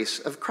in the grace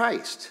of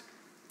Christ.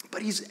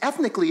 But he's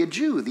ethnically a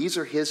Jew. These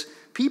are his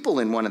people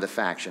in one of the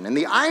faction. And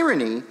the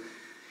irony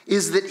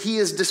is that he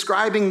is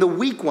describing the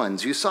weak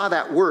ones. You saw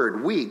that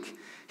word, weak.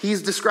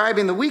 He's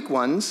describing the weak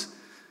ones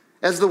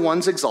as the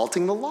ones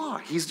exalting the law.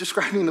 He's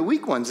describing the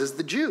weak ones as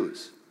the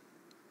Jews.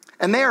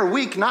 And they are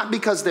weak not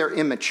because they're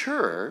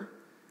immature,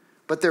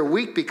 but they're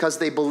weak because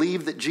they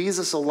believe that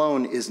Jesus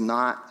alone is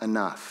not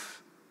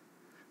enough.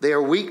 They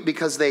are weak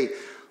because they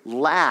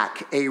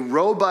lack a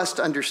robust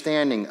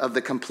understanding of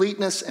the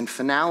completeness and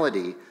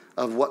finality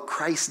of what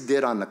Christ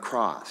did on the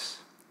cross.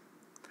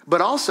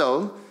 But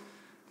also,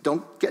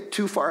 don't get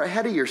too far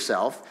ahead of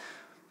yourself.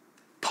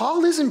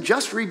 Paul isn't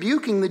just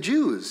rebuking the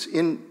Jews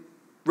in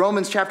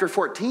Romans chapter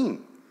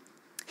 14.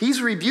 He's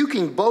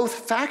rebuking both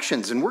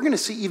factions, and we're going to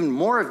see even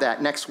more of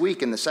that next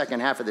week in the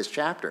second half of this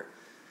chapter.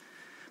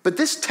 But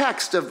this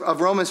text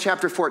of Romans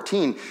chapter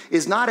 14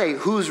 is not a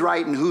who's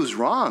right and who's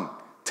wrong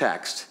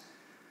text,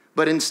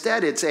 but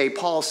instead it's a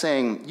Paul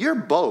saying, you're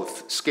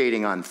both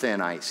skating on thin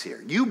ice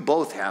here. You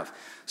both have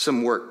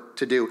some work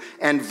to do.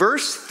 And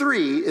verse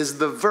 3 is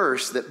the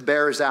verse that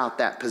bears out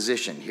that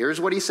position.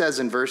 Here's what he says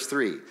in verse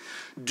 3.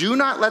 Do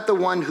not let the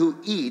one who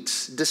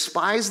eats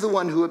despise the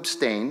one who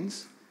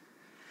abstains,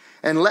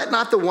 and let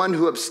not the one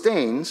who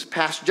abstains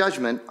pass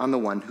judgment on the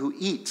one who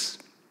eats.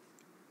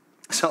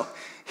 So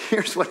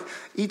here's what,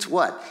 eats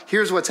what?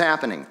 Here's what's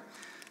happening.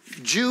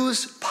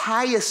 Jews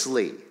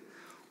piously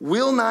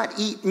will not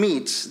eat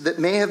meats that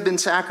may have been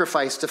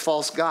sacrificed to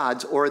false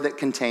gods or that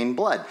contain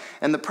blood.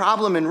 And the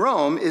problem in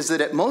Rome is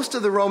that at most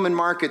of the Roman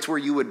markets where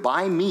you would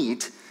buy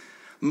meat,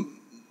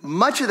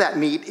 much of that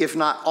meat, if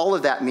not all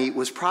of that meat,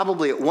 was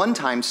probably at one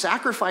time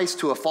sacrificed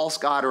to a false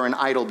god or an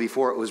idol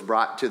before it was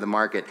brought to the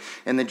market.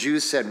 And the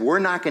Jews said, we're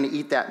not going to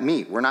eat that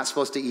meat. We're not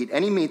supposed to eat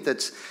any meat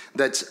that's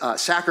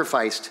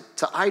sacrificed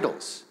to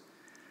idols.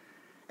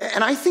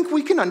 And I think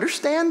we can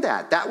understand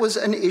that. That was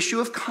an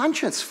issue of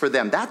conscience for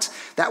them.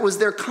 That was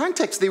their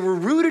context. They were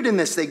rooted in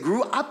this. They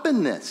grew up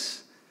in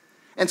this.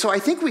 And so I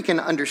think we can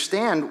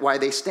understand why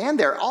they stand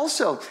there.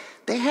 Also,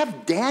 they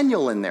have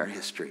Daniel in their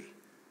history.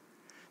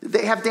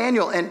 They have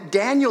Daniel, and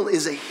Daniel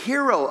is a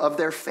hero of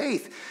their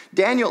faith.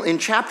 Daniel, in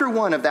chapter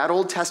 1 of that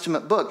Old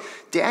Testament book,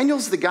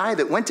 Daniel's the guy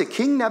that went to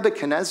King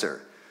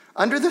Nebuchadnezzar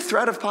under the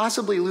threat of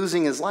possibly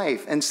losing his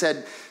life and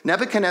said,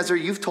 Nebuchadnezzar,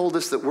 you've told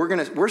us that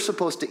we're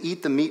supposed to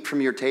eat the meat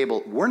from your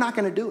table. We're not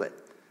going to do it.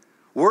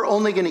 We're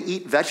only going to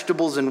eat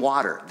vegetables and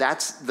water.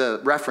 That's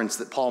the reference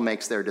that Paul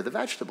makes there to the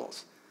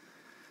vegetables.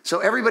 So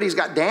everybody's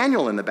got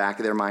Daniel in the back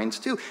of their minds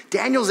too.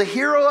 Daniel's a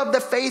hero of the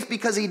faith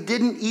because he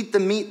didn't eat the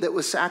meat that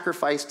was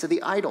sacrificed to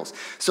the idols.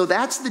 So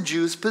that's the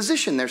Jews'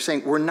 position. They're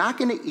saying, we're not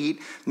going to eat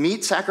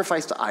meat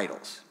sacrificed to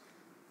idols.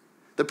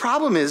 The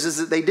problem is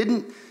that they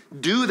didn't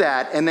do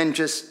that and then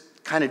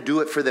just kind of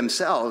do it for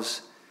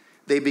themselves.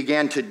 They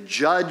began to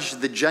judge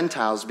the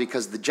Gentiles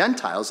because the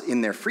Gentiles, in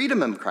their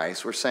freedom in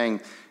Christ, were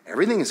saying,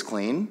 everything is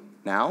clean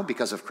now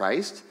because of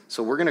Christ,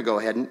 so we're going to go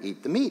ahead and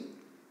eat the meat.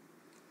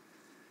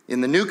 In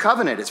the New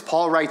Covenant, as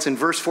Paul writes in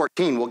verse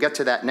 14, we'll get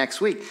to that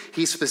next week,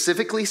 he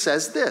specifically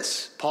says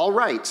this. Paul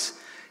writes,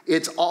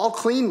 it's all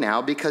clean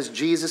now because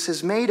Jesus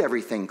has made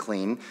everything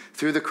clean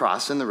through the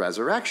cross and the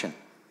resurrection.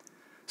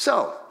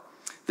 So,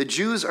 the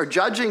Jews are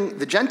judging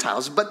the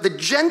Gentiles, but the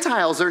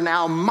Gentiles are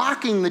now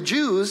mocking the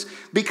Jews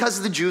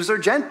because the Jews are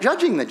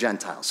judging the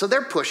Gentiles. So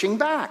they're pushing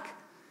back.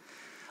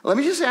 Let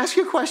me just ask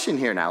you a question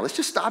here now. Let's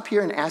just stop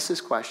here and ask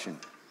this question.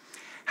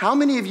 How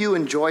many of you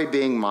enjoy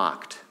being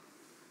mocked?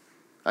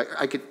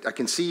 I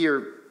can see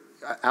you're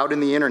out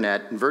in the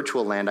internet, in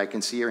virtual land, I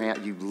can see your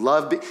hand.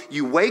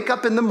 You wake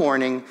up in the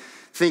morning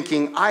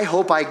thinking, I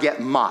hope I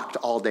get mocked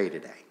all day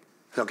today.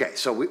 Okay,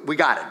 so we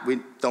got it. We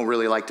don't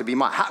really like to be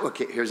mocked.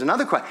 Okay, here's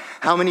another question.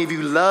 How many of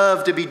you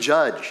love to be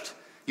judged?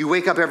 You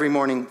wake up every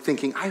morning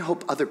thinking, I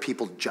hope other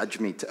people judge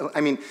me.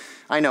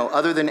 I know,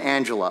 other than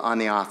Angela on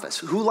The Office.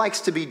 Who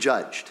likes to be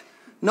judged?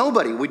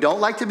 Nobody. We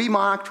don't like to be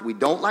mocked. We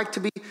don't like to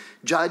be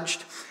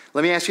judged.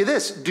 Let me ask you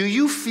this. Do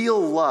you feel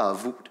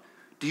loved?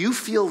 Do you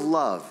feel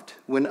loved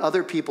when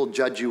other people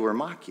judge you or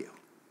mock you?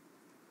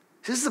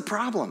 This is the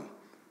problem.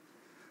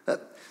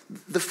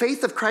 The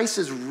faith of Christ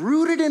is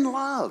rooted in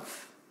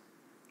love,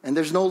 and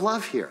there's no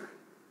love here.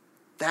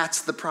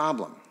 That's the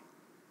problem.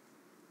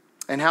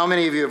 And how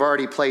many of you have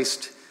already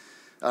placed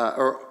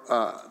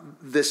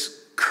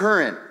this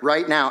current,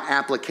 right now,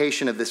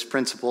 application of this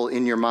principle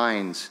in your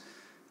minds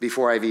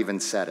before I've even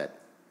said it?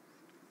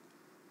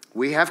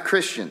 We have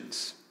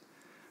Christians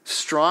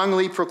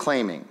strongly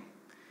proclaiming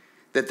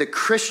that the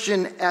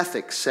Christian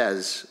ethic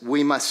says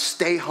we must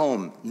stay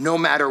home no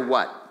matter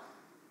what,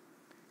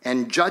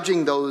 and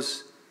judging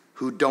those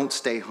who don't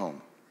stay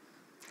home.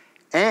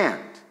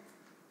 And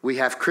we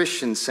have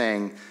Christians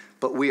saying,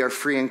 but we are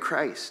free in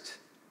Christ.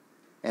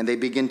 And they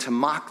begin to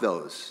mock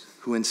those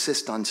who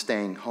insist on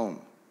staying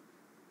home.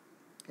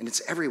 And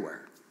it's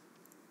everywhere.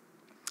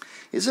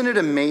 Isn't it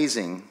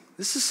amazing?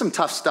 This is some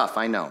tough stuff,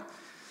 I know.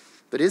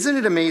 But isn't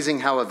it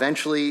amazing how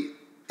eventually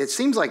it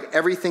seems like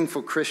everything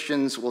for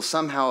Christians will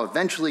somehow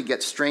eventually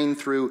get strained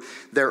through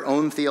their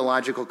own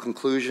theological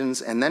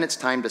conclusions, and then it's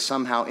time to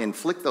somehow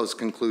inflict those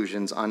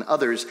conclusions on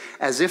others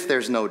as if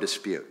there's no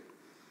dispute.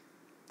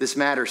 This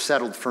matter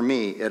settled for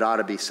me, it ought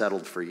to be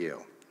settled for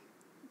you.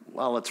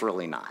 Well, it's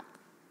really not.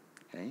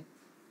 Okay?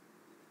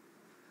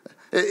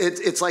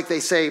 It's like they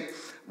say,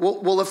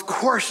 well, of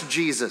course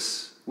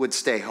Jesus would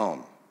stay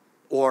home.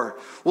 Or,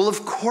 well,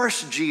 of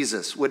course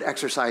Jesus would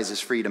exercise his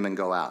freedom and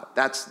go out.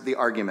 That's the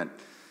argument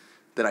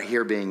that I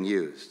hear being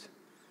used.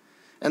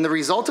 And the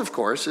result, of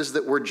course, is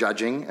that we're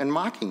judging and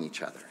mocking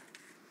each other.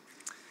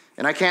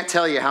 And I can't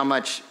tell you how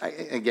much,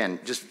 again,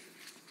 just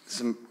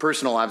some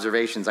personal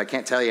observations, I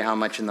can't tell you how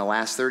much in the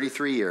last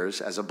 33 years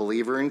as a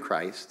believer in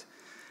Christ,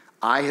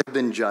 I have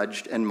been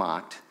judged and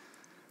mocked,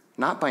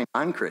 not by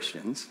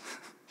non-Christians,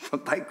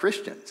 but by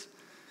Christians,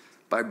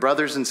 by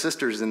brothers and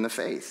sisters in the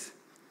faith.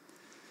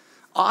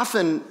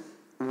 Often,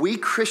 we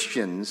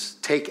Christians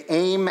take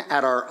aim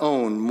at our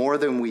own more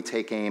than we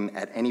take aim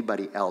at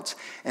anybody else.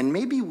 And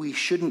maybe we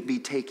shouldn't be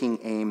taking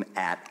aim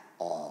at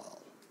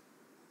all.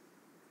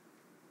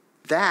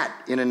 That,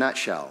 in a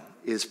nutshell,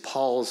 is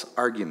Paul's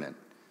argument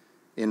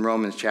in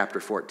Romans chapter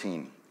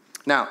 14.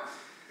 Now,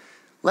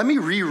 let me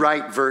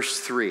rewrite verse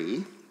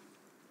 3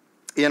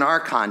 in our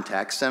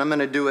context, and I'm going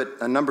to do it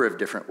a number of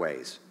different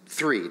ways.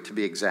 3, to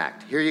be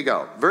exact. Here you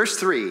go. Verse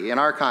 3, in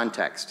our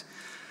context.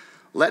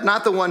 Let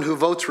not the one who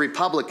votes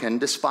Republican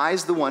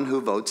despise the one who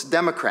votes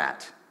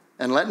Democrat.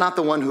 And let not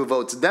the one who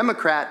votes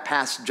Democrat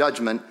pass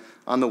judgment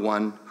on the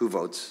one who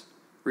votes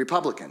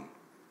Republican.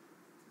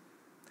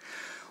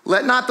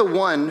 Let not the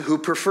one who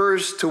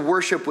prefers to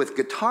worship with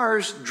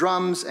guitars,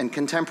 drums, and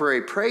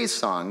contemporary praise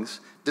songs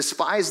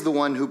despise the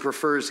one who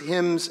prefers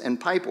hymns and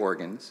pipe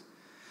organs.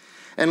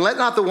 And let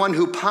not the one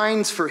who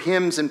pines for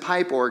hymns and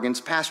pipe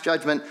organs pass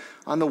judgment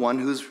on the one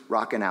who's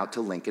rocking out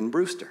to Lincoln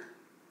Brewster.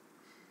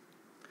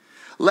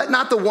 Let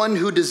not the one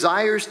who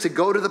desires to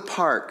go to the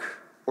park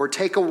or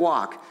take a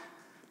walk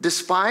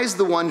Despise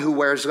the one who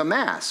wears a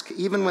mask,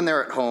 even when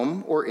they're at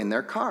home or in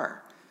their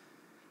car.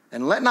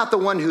 And let not the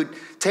one who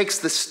takes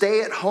the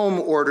stay-at-home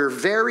order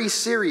very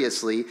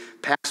seriously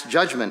pass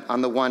judgment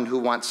on the one who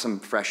wants some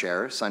fresh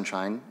air,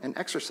 sunshine, and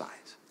exercise.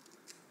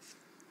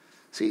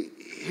 See,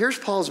 here's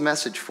Paul's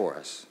message for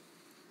us.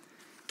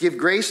 Give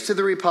grace to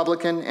the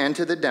Republican and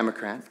to the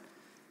Democrat.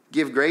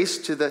 Give grace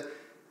to the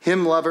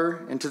hymn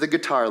lover and to the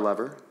guitar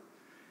lover.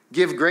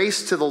 Give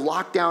grace to the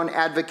lockdown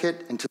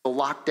advocate and to the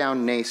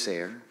lockdown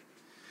naysayer.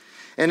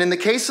 And in the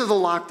case of the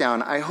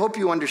lockdown, I hope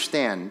you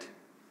understand,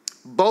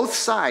 both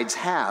sides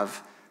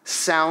have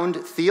sound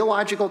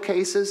theological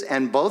cases,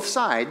 and both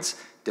sides,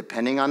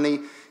 depending on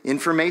the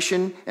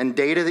information and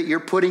data that you're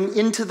putting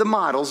into the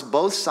models,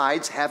 both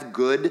sides have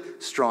good,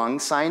 strong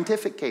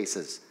scientific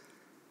cases.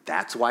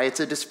 That's why it's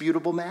a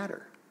disputable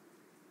matter.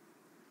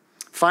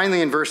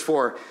 Finally, in verse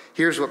 4,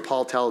 here's what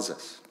Paul tells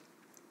us.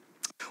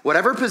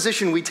 Whatever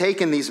position we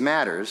take in these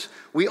matters,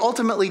 we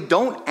ultimately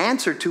don't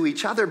answer to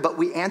each other, but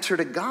we answer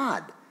to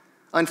God.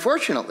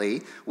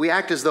 Unfortunately, we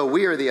act as though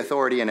we are the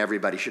authority and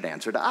everybody should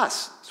answer to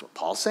us. That's what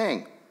Paul's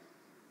saying.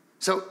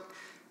 So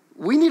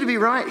we need to be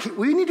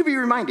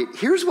reminded,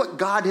 here's what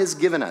God has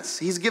given us.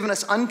 He's given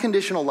us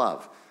unconditional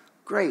love,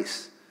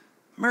 grace,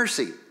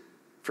 mercy,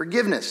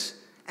 forgiveness,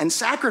 and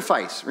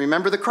sacrifice.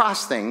 Remember the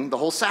cross thing, the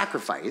whole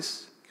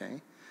sacrifice, okay?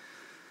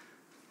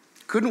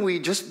 Couldn't we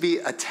just be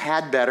a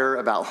tad better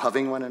about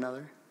loving one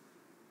another?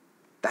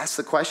 That's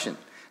the question.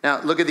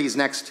 Now, look at these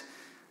next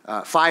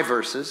 5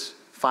 verses,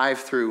 5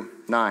 through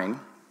 9,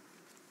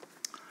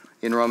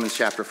 in Romans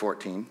chapter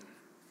 14.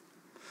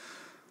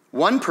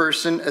 One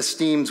person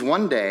esteems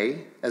one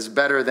day as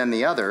better than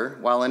the other,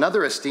 while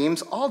another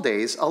esteems all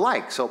days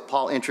alike. So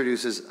Paul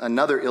introduces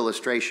another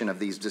illustration of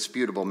these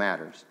disputable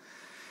matters.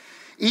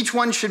 Each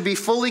one should be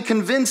fully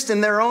convinced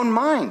in their own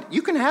mind.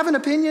 You can have an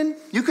opinion.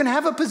 You can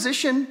have a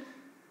position.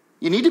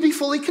 You need to be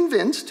fully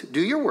convinced.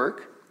 Do your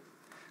work.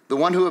 The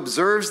one who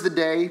observes the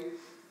day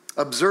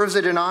observes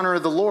it in honor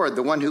of the Lord.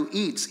 The one who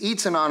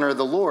eats in honor of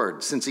the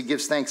Lord, since he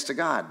gives thanks to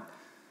God.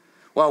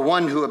 While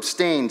one who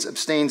abstains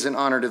in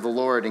honor to the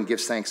Lord and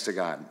gives thanks to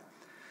God.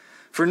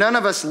 For none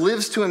of us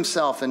lives to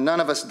himself, and none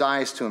of us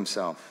dies to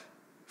himself.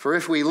 For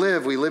if we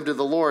live to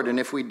the Lord, and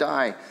if we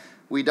die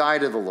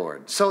to the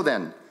Lord. So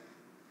then,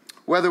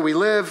 whether we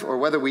live or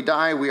whether we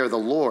die, we are the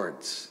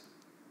Lord's.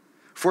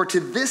 For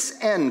to this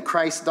end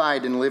Christ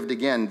died and lived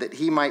again, that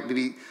he might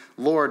be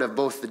Lord of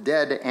both the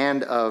dead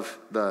and of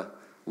the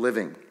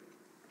living.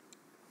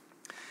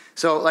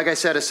 So, like I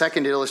said, a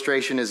second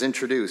illustration is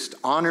introduced.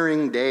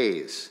 Honoring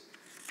days.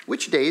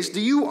 Which days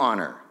do you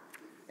honor?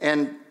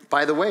 And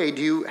by the way,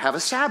 do you have a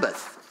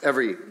Sabbath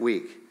every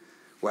week?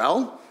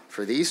 Well,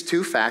 for these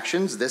two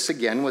factions, this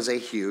again was a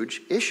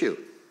huge issue.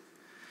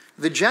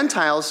 The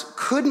Gentiles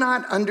could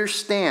not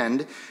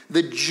understand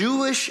the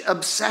Jewish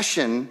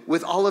obsession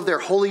with all of their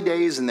holy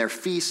days and their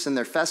feasts and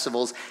their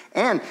festivals.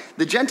 And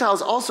the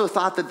Gentiles also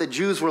thought that the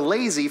Jews were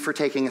lazy for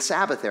taking a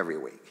Sabbath every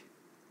week.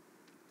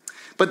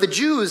 But the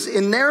Jews,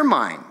 in their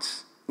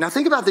minds, now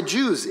think about the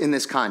Jews in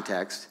this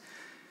context,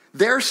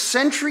 their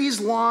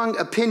centuries-long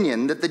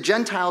opinion that the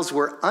Gentiles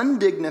were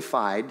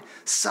undignified,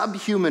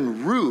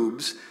 subhuman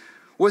rubes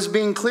was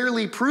being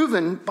clearly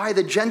proven by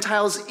the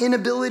Gentiles'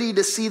 inability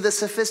to see the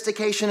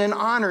sophistication and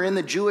honor in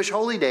the Jewish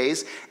holy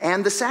days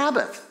and the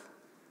Sabbath.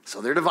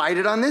 So they're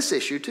divided on this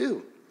issue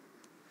too.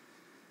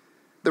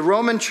 The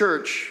Roman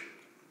church,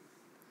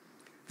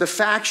 the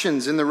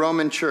factions in the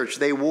Roman church,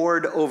 they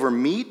warred over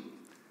meat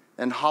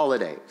and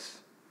holidays.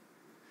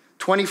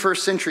 21st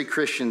century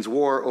Christians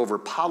war over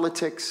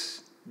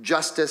politics,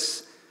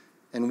 justice,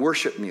 and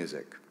worship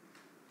music.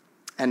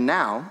 And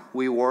now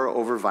we war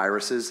over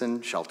viruses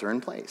and shelter in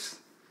place.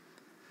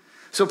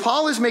 So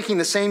Paul is making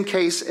the same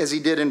case as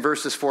he did in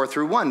verses 4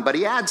 through 1, but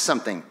he adds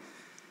something.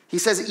 He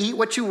says, eat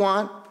what you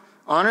want,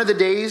 honor the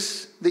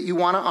days that you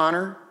want to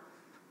honor.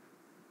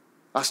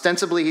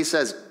 Ostensibly, he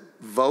says,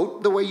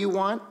 vote the way you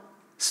want,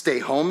 stay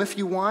home if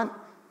you want,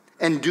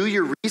 and do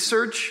your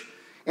research,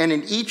 and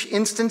in each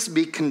instance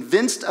be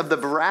convinced of the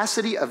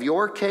veracity of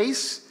your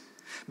case.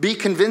 Be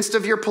convinced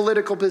of your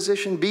political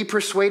position. Be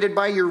persuaded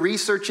by your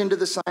research into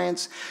the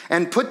science.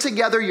 And put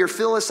together your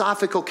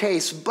philosophical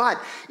case.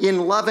 But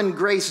in love and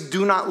grace,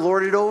 do not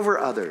lord it over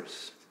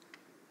others.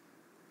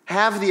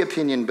 Have the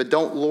opinion, but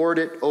don't lord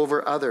it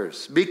over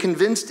others. Be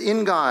convinced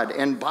in God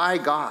and by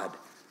God.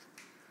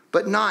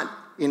 But not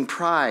in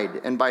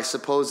pride and by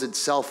supposed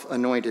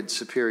self-anointed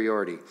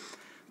superiority.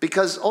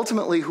 Because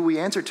ultimately who we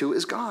answer to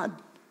is God.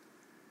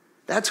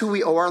 That's who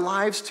we owe our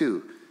lives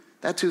to.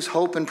 That's whose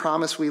hope and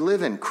promise we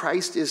live in.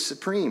 Christ is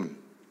supreme.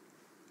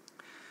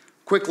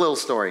 Quick little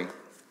story.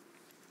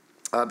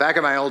 Back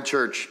at my old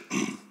church,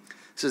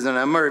 this is a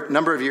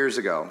number of years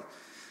ago,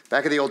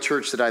 back at the old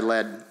church that I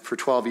led for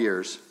 12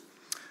 years,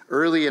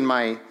 early in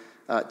my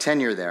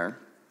tenure there,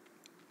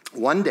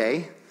 one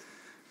day,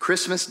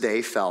 Christmas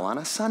Day fell on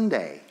a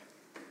Sunday.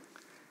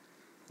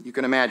 You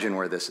can imagine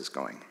where this is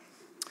going.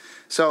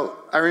 So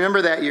I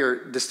remember that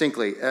year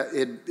distinctly.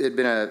 It had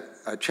been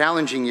a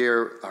challenging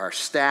year. Our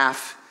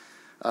staff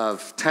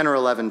of 10 or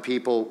 11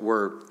 people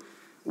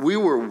we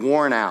were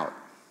worn out.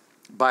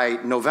 By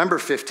November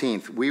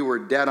 15th, we were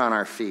dead on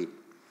our feet.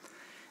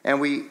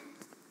 And we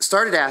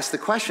started to ask the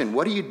question,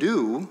 what do you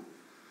do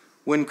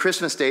when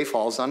Christmas Day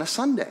falls on a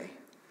Sunday?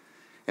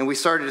 And we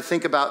started to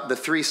think about the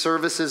 3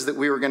 services that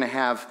we were going to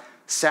have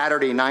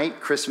Saturday night,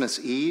 Christmas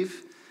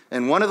Eve.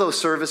 And one of those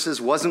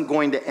services wasn't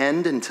going to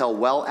end until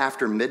well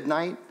after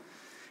midnight.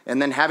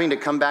 And then having to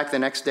come back the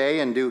next day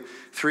and do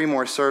 3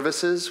 more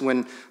services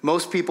when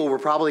most people were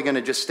probably going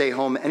to just stay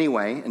home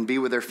anyway and be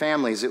with their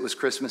families. It was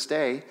Christmas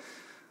Day.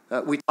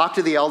 We talked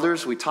to the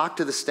elders, we talked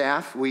to the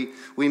staff, we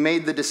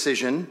made the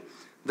decision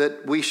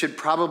that we should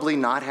probably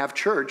not have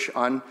church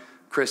on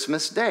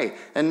Christmas Day.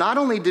 And not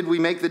only did we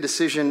make the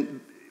decision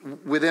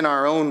within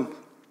our own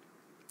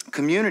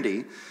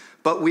community,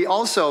 but we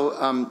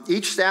also,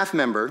 each staff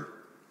member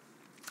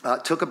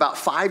took about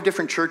 5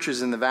 different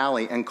churches in the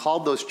valley and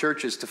called those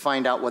churches to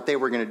find out what they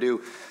were going to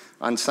do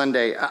on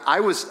Sunday.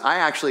 I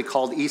actually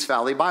called East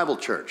Valley Bible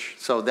Church,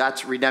 so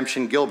that's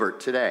Redemption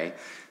Gilbert today.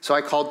 So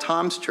I called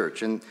Tom's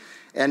church, and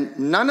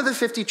none of the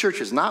 50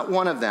 churches, not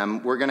one of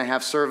them, were going to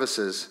have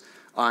services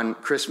on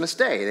Christmas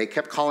Day. They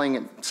kept calling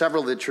it,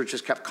 several of the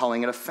churches kept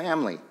calling it a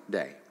family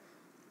day.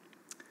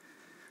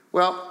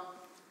 Well,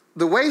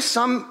 the way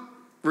some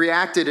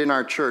reacted in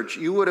our church,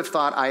 you would have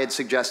thought I had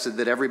suggested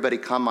that everybody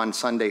come on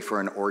Sunday for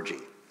an orgy.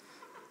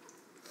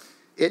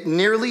 It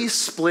nearly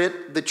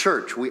split the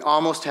church. We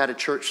almost had a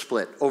church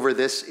split over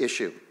this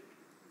issue.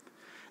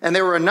 And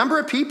there were a number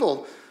of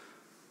people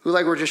who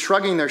were just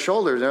shrugging their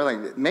shoulders. They're like,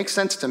 it makes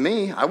sense to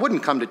me. I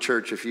wouldn't come to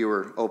church if you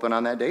were open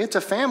on that day. It's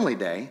a family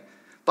day.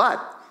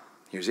 But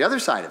here's the other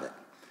side of it.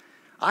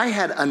 I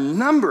had a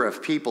number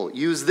of people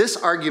use this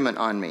argument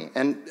on me.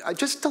 And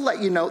just to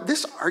let you know,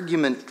 this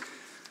argument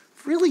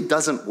really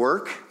doesn't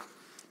work,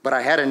 but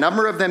I had a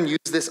number of them use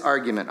this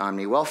argument on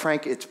me. Well,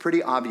 Frank, it's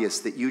pretty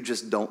obvious that you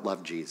just don't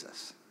love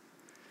Jesus.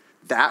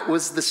 That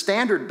was the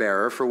standard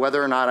bearer for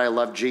whether or not I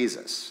loved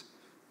Jesus,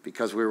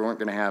 because we weren't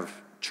going to have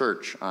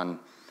church on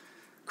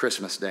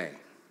Christmas Day.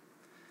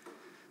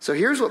 So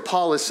here's what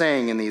Paul is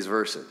saying in these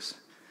verses.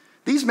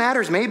 These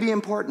matters may be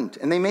important,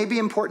 and they may be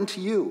important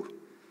to you,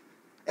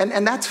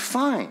 and that's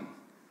fine,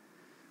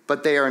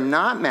 but they are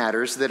not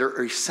matters that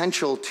are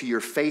essential to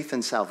your faith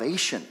and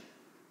salvation.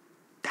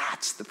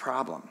 That's the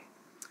problem.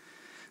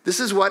 This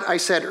is what I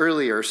said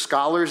earlier.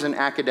 Scholars and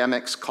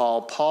academics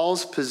call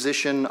Paul's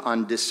position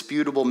on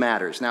disputable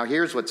matters. Now,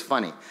 here's what's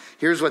funny.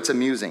 Here's what's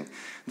amusing.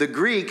 The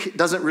Greek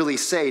doesn't really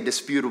say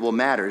disputable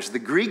matters. The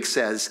Greek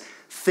says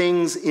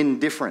things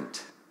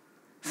indifferent.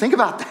 Think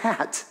about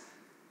that.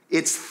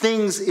 It's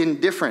things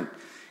indifferent.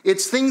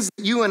 It's things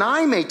that you and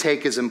I may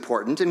take as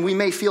important and we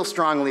may feel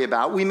strongly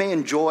about, we may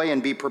enjoy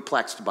and be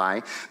perplexed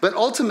by, but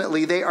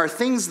ultimately they are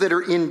things that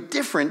are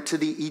indifferent to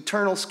the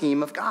eternal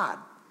scheme of God.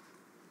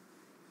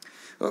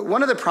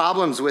 One of the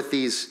problems with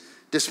these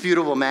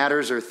disputable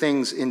matters or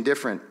things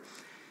indifferent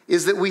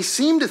is that we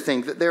seem to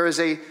think that there is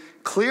a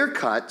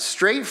clear-cut,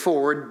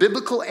 straightforward,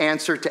 biblical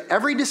answer to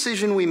every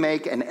decision we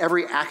make and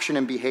every action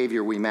and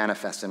behavior we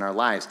manifest in our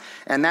lives.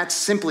 And that's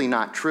simply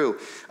not true.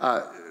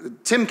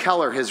 Tim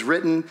Keller has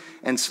written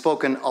and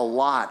spoken a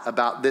lot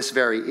about this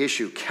very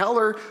issue.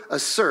 Keller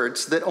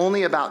asserts that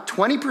only about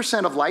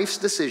 20% of life's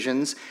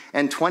decisions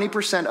and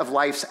 20% of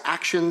life's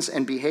actions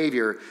and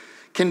behavior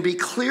can be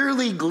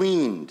clearly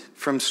gleaned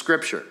from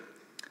Scripture.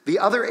 The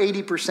other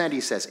 80%,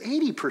 he says,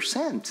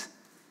 80%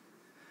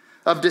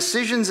 of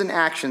decisions and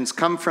actions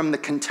come from the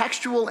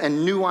contextual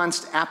and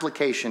nuanced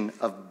application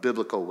of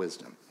biblical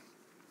wisdom.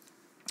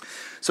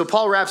 So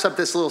Paul wraps up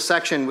this little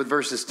section with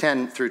verses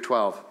 10 through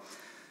 12.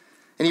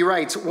 And he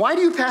writes, why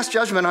do you pass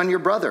judgment on your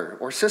brother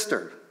or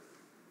sister?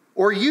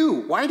 Or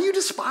you, why do you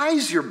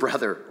despise your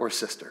brother or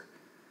sister?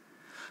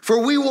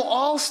 For we will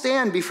all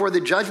stand before the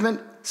judgment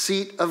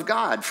seat of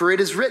God, for it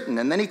is written.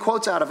 And then he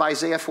quotes out of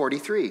Isaiah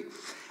 43.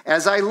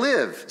 As I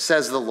live,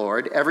 says the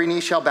Lord, every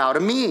knee shall bow to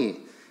me,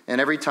 and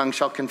every tongue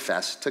shall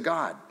confess to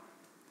God.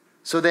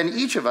 So then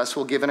each of us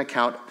will give an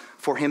account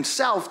for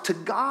himself to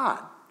God.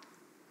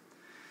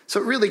 So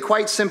really,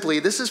 quite simply,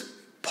 this is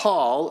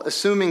Paul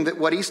assuming that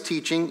what he's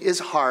teaching is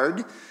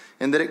hard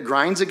and that it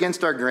grinds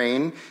against our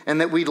grain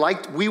and that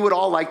we would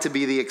all like to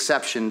be the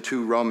exception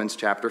to Romans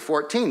chapter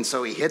 14.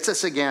 So he hits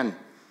us again.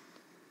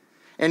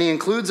 And he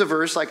includes a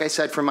verse, like I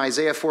said, from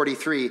Isaiah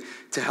 43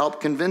 to help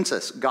convince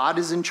us God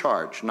is in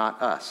charge,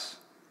 not us.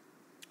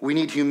 We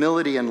need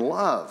humility and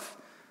love,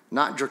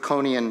 not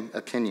draconian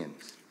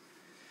opinions.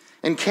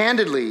 And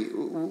candidly,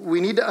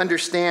 we need to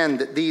understand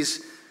that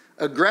these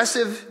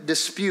aggressive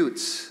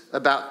disputes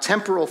about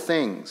temporal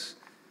things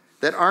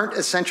that aren't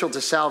essential to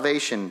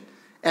salvation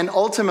and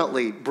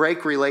ultimately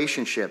break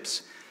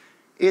relationships,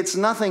 it's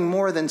nothing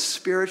more than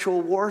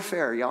spiritual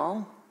warfare,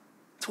 y'all.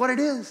 It's what it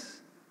is.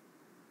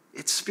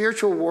 It's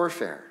spiritual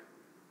warfare.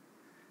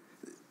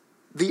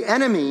 The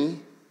enemy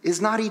is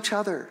not each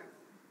other.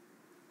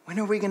 When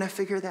are we going to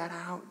figure that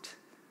out?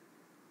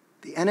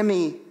 The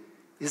enemy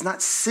is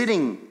not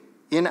sitting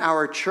in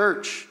our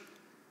church.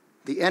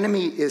 The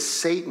enemy is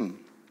Satan.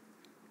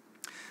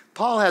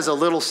 Paul has a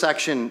little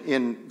section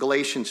in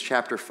Galatians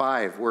chapter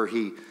 5 where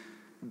he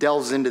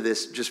delves into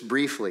this just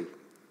briefly.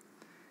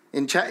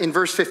 In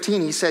verse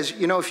 15, he says,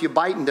 if you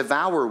bite and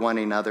devour one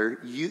another,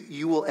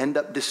 you will end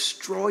up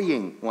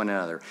destroying one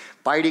another.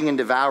 Biting and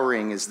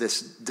devouring is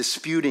this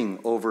disputing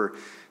over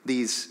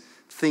these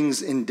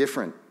things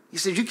indifferent. He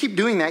says, you keep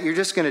doing that, you're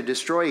just going to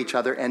destroy each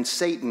other, and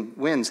Satan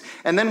wins.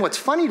 And then what's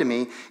funny to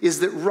me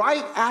is that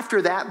right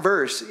after that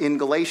verse in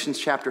Galatians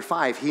chapter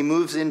 5, he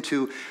moves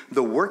into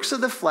the works of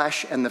the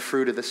flesh and the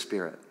fruit of the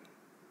Spirit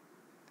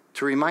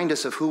to remind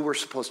us of who we're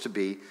supposed to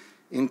be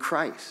in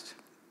Christ.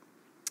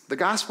 The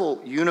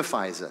gospel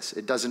unifies us.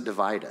 It doesn't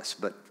divide us.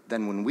 But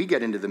then when we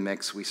get into the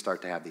mix, we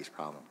start to have these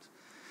problems.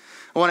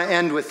 I want to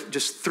end with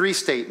just 3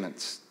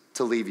 statements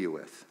to leave you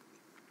with.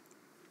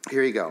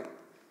 Here you go.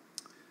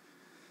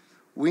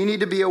 We need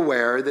to be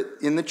aware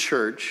that in the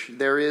church,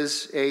 there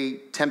is a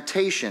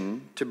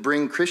temptation to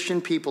bring Christian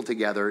people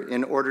together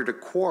in order to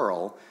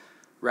quarrel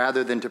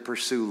rather than to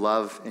pursue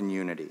love and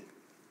unity.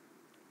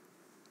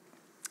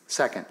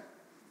 Second,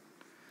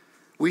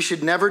 we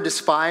should never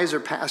despise or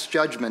pass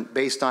judgment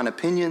based on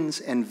opinions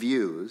and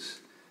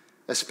views,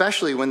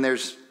 especially when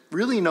there's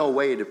really no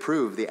way to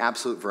prove the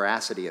absolute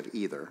veracity of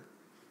either.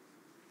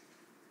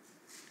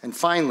 And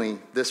finally,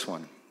 this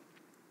one.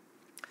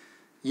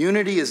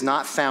 Unity is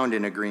not found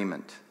in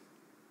agreement,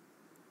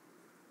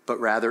 but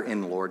rather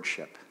in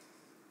lordship.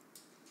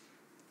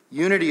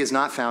 Unity is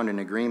not found in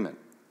agreement.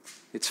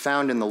 It's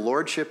found in the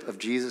lordship of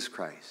Jesus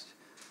Christ.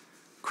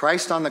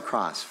 Christ on the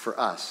cross for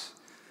us.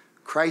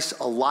 Christ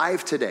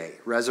alive today,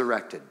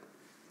 resurrected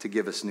to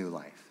give us new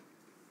life.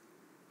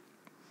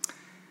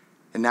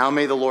 And now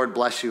may the Lord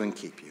bless you and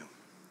keep you.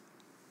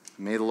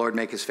 May the Lord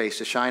make his face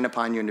to shine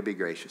upon you and to be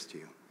gracious to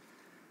you.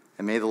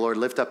 And may the Lord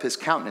lift up his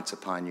countenance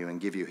upon you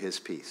and give you his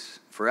peace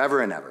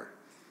forever and ever.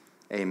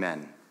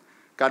 Amen.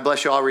 God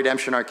bless you all,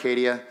 Redemption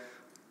Arcadia.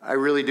 I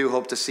really do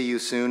hope to see you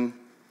soon.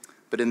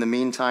 But in the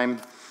meantime,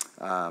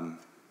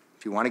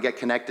 if you want to get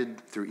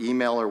connected through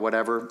email or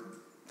whatever,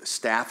 the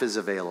staff is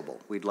available.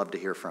 We'd love to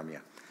hear from you.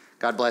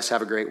 God bless.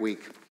 Have a great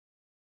week.